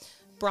school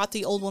brought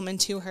the old woman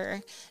to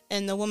her,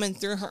 and the woman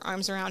threw her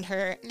arms around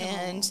her,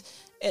 and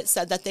it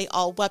said that they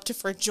all wept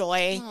for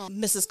joy.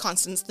 Mrs.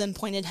 Constance then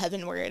pointed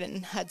heavenward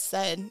and had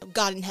said,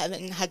 God in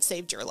heaven had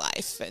saved your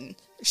life, and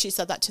she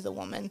said that to the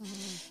woman.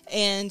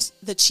 And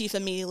the chief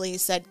immediately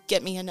said,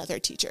 get me another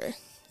teacher.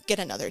 Get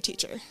another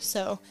teacher.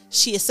 So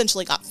she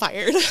essentially got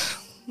fired.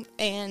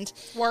 And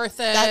worth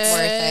it. That's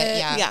worth it,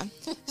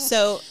 yeah.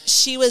 So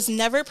she was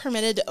never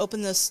permitted to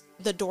open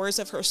the doors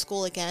of her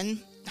school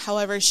again.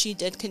 However, she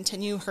did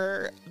continue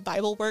her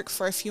Bible work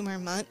for a few more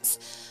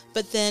months.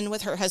 But then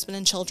with her husband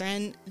and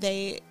children,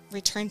 they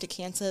returned to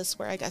Kansas,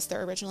 where I guess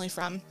they're originally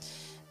from.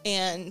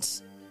 And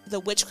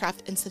the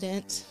witchcraft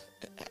incident,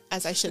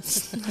 as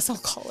I'll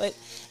call it,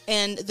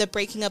 and the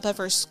breaking up of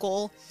her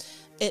school,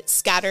 it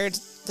scattered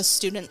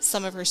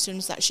some of her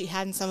students that she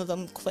had, and some of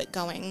them quit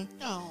going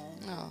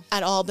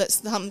at all, but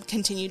some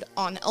continued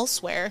on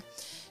elsewhere.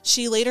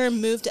 She later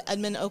moved to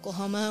Edmond,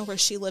 Oklahoma, where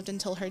she lived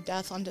until her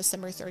death on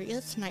December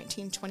 30th,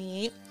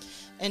 1928,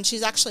 and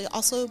she's actually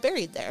also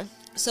buried there.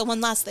 So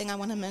one last thing I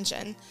want to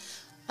mention.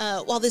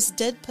 While this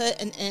did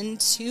put an end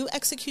to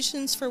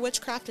executions for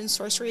witchcraft and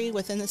sorcery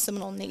within the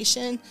Seminole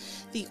Nation,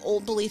 the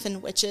old belief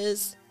in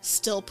witches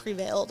still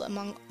prevailed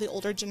among the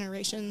older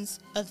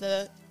generations of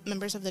the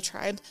members of the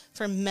tribe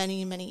for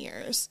many, many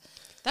years.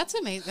 That's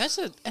amazing. That's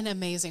an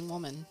amazing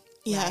woman.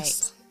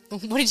 Yes.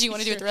 Right. What did you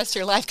want to do with the rest of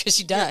your life? Because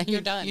you're done. You're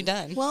done. You're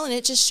done. Well, and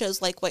it just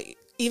shows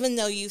even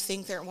though you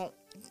think there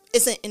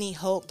isn't any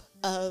hope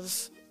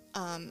of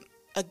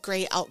a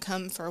great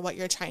outcome for what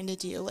you're trying to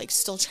do,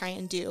 still try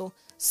and do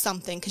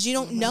something, because you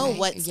don't know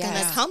what's going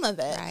to come of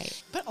it.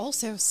 Right. But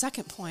also,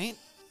 second point,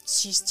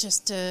 she's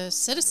just a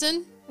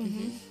citizen,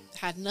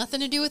 had nothing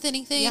to do with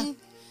anything. Yeah.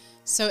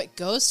 So it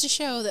goes to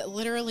show that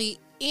literally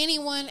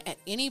anyone at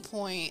any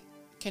point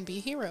can be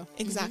a hero.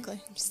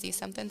 Exactly. See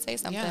something, say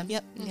something. Yeah.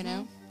 Yep. You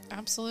know?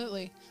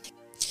 Absolutely.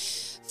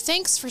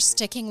 Thanks for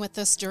sticking with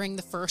us during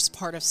the first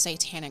part of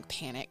Satanic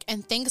Panic,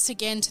 and thanks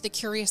again to the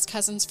Curious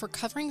Cousins for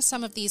covering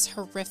some of these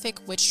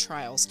horrific witch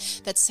trials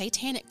that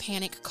Satanic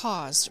Panic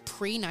caused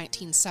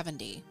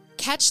pre-1970.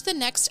 Catch the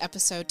next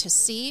episode to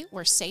see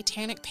where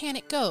Satanic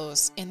Panic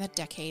goes in the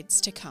decades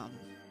to come.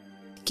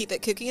 Keep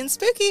it kooky and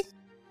spooky.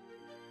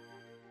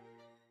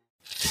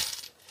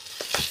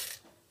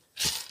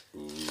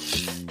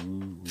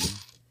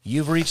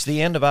 You've reached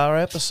the end of our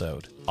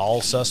episode. All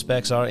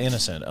suspects are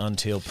innocent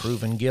until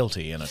proven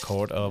guilty in a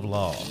court of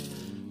law.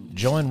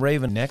 Join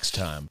Raven next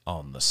time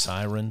on the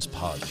Sirens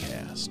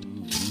Podcast.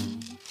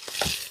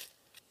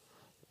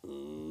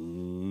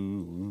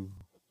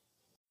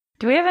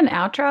 Do we have an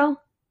outro?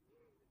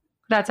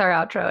 That's our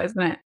outro,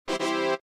 isn't it?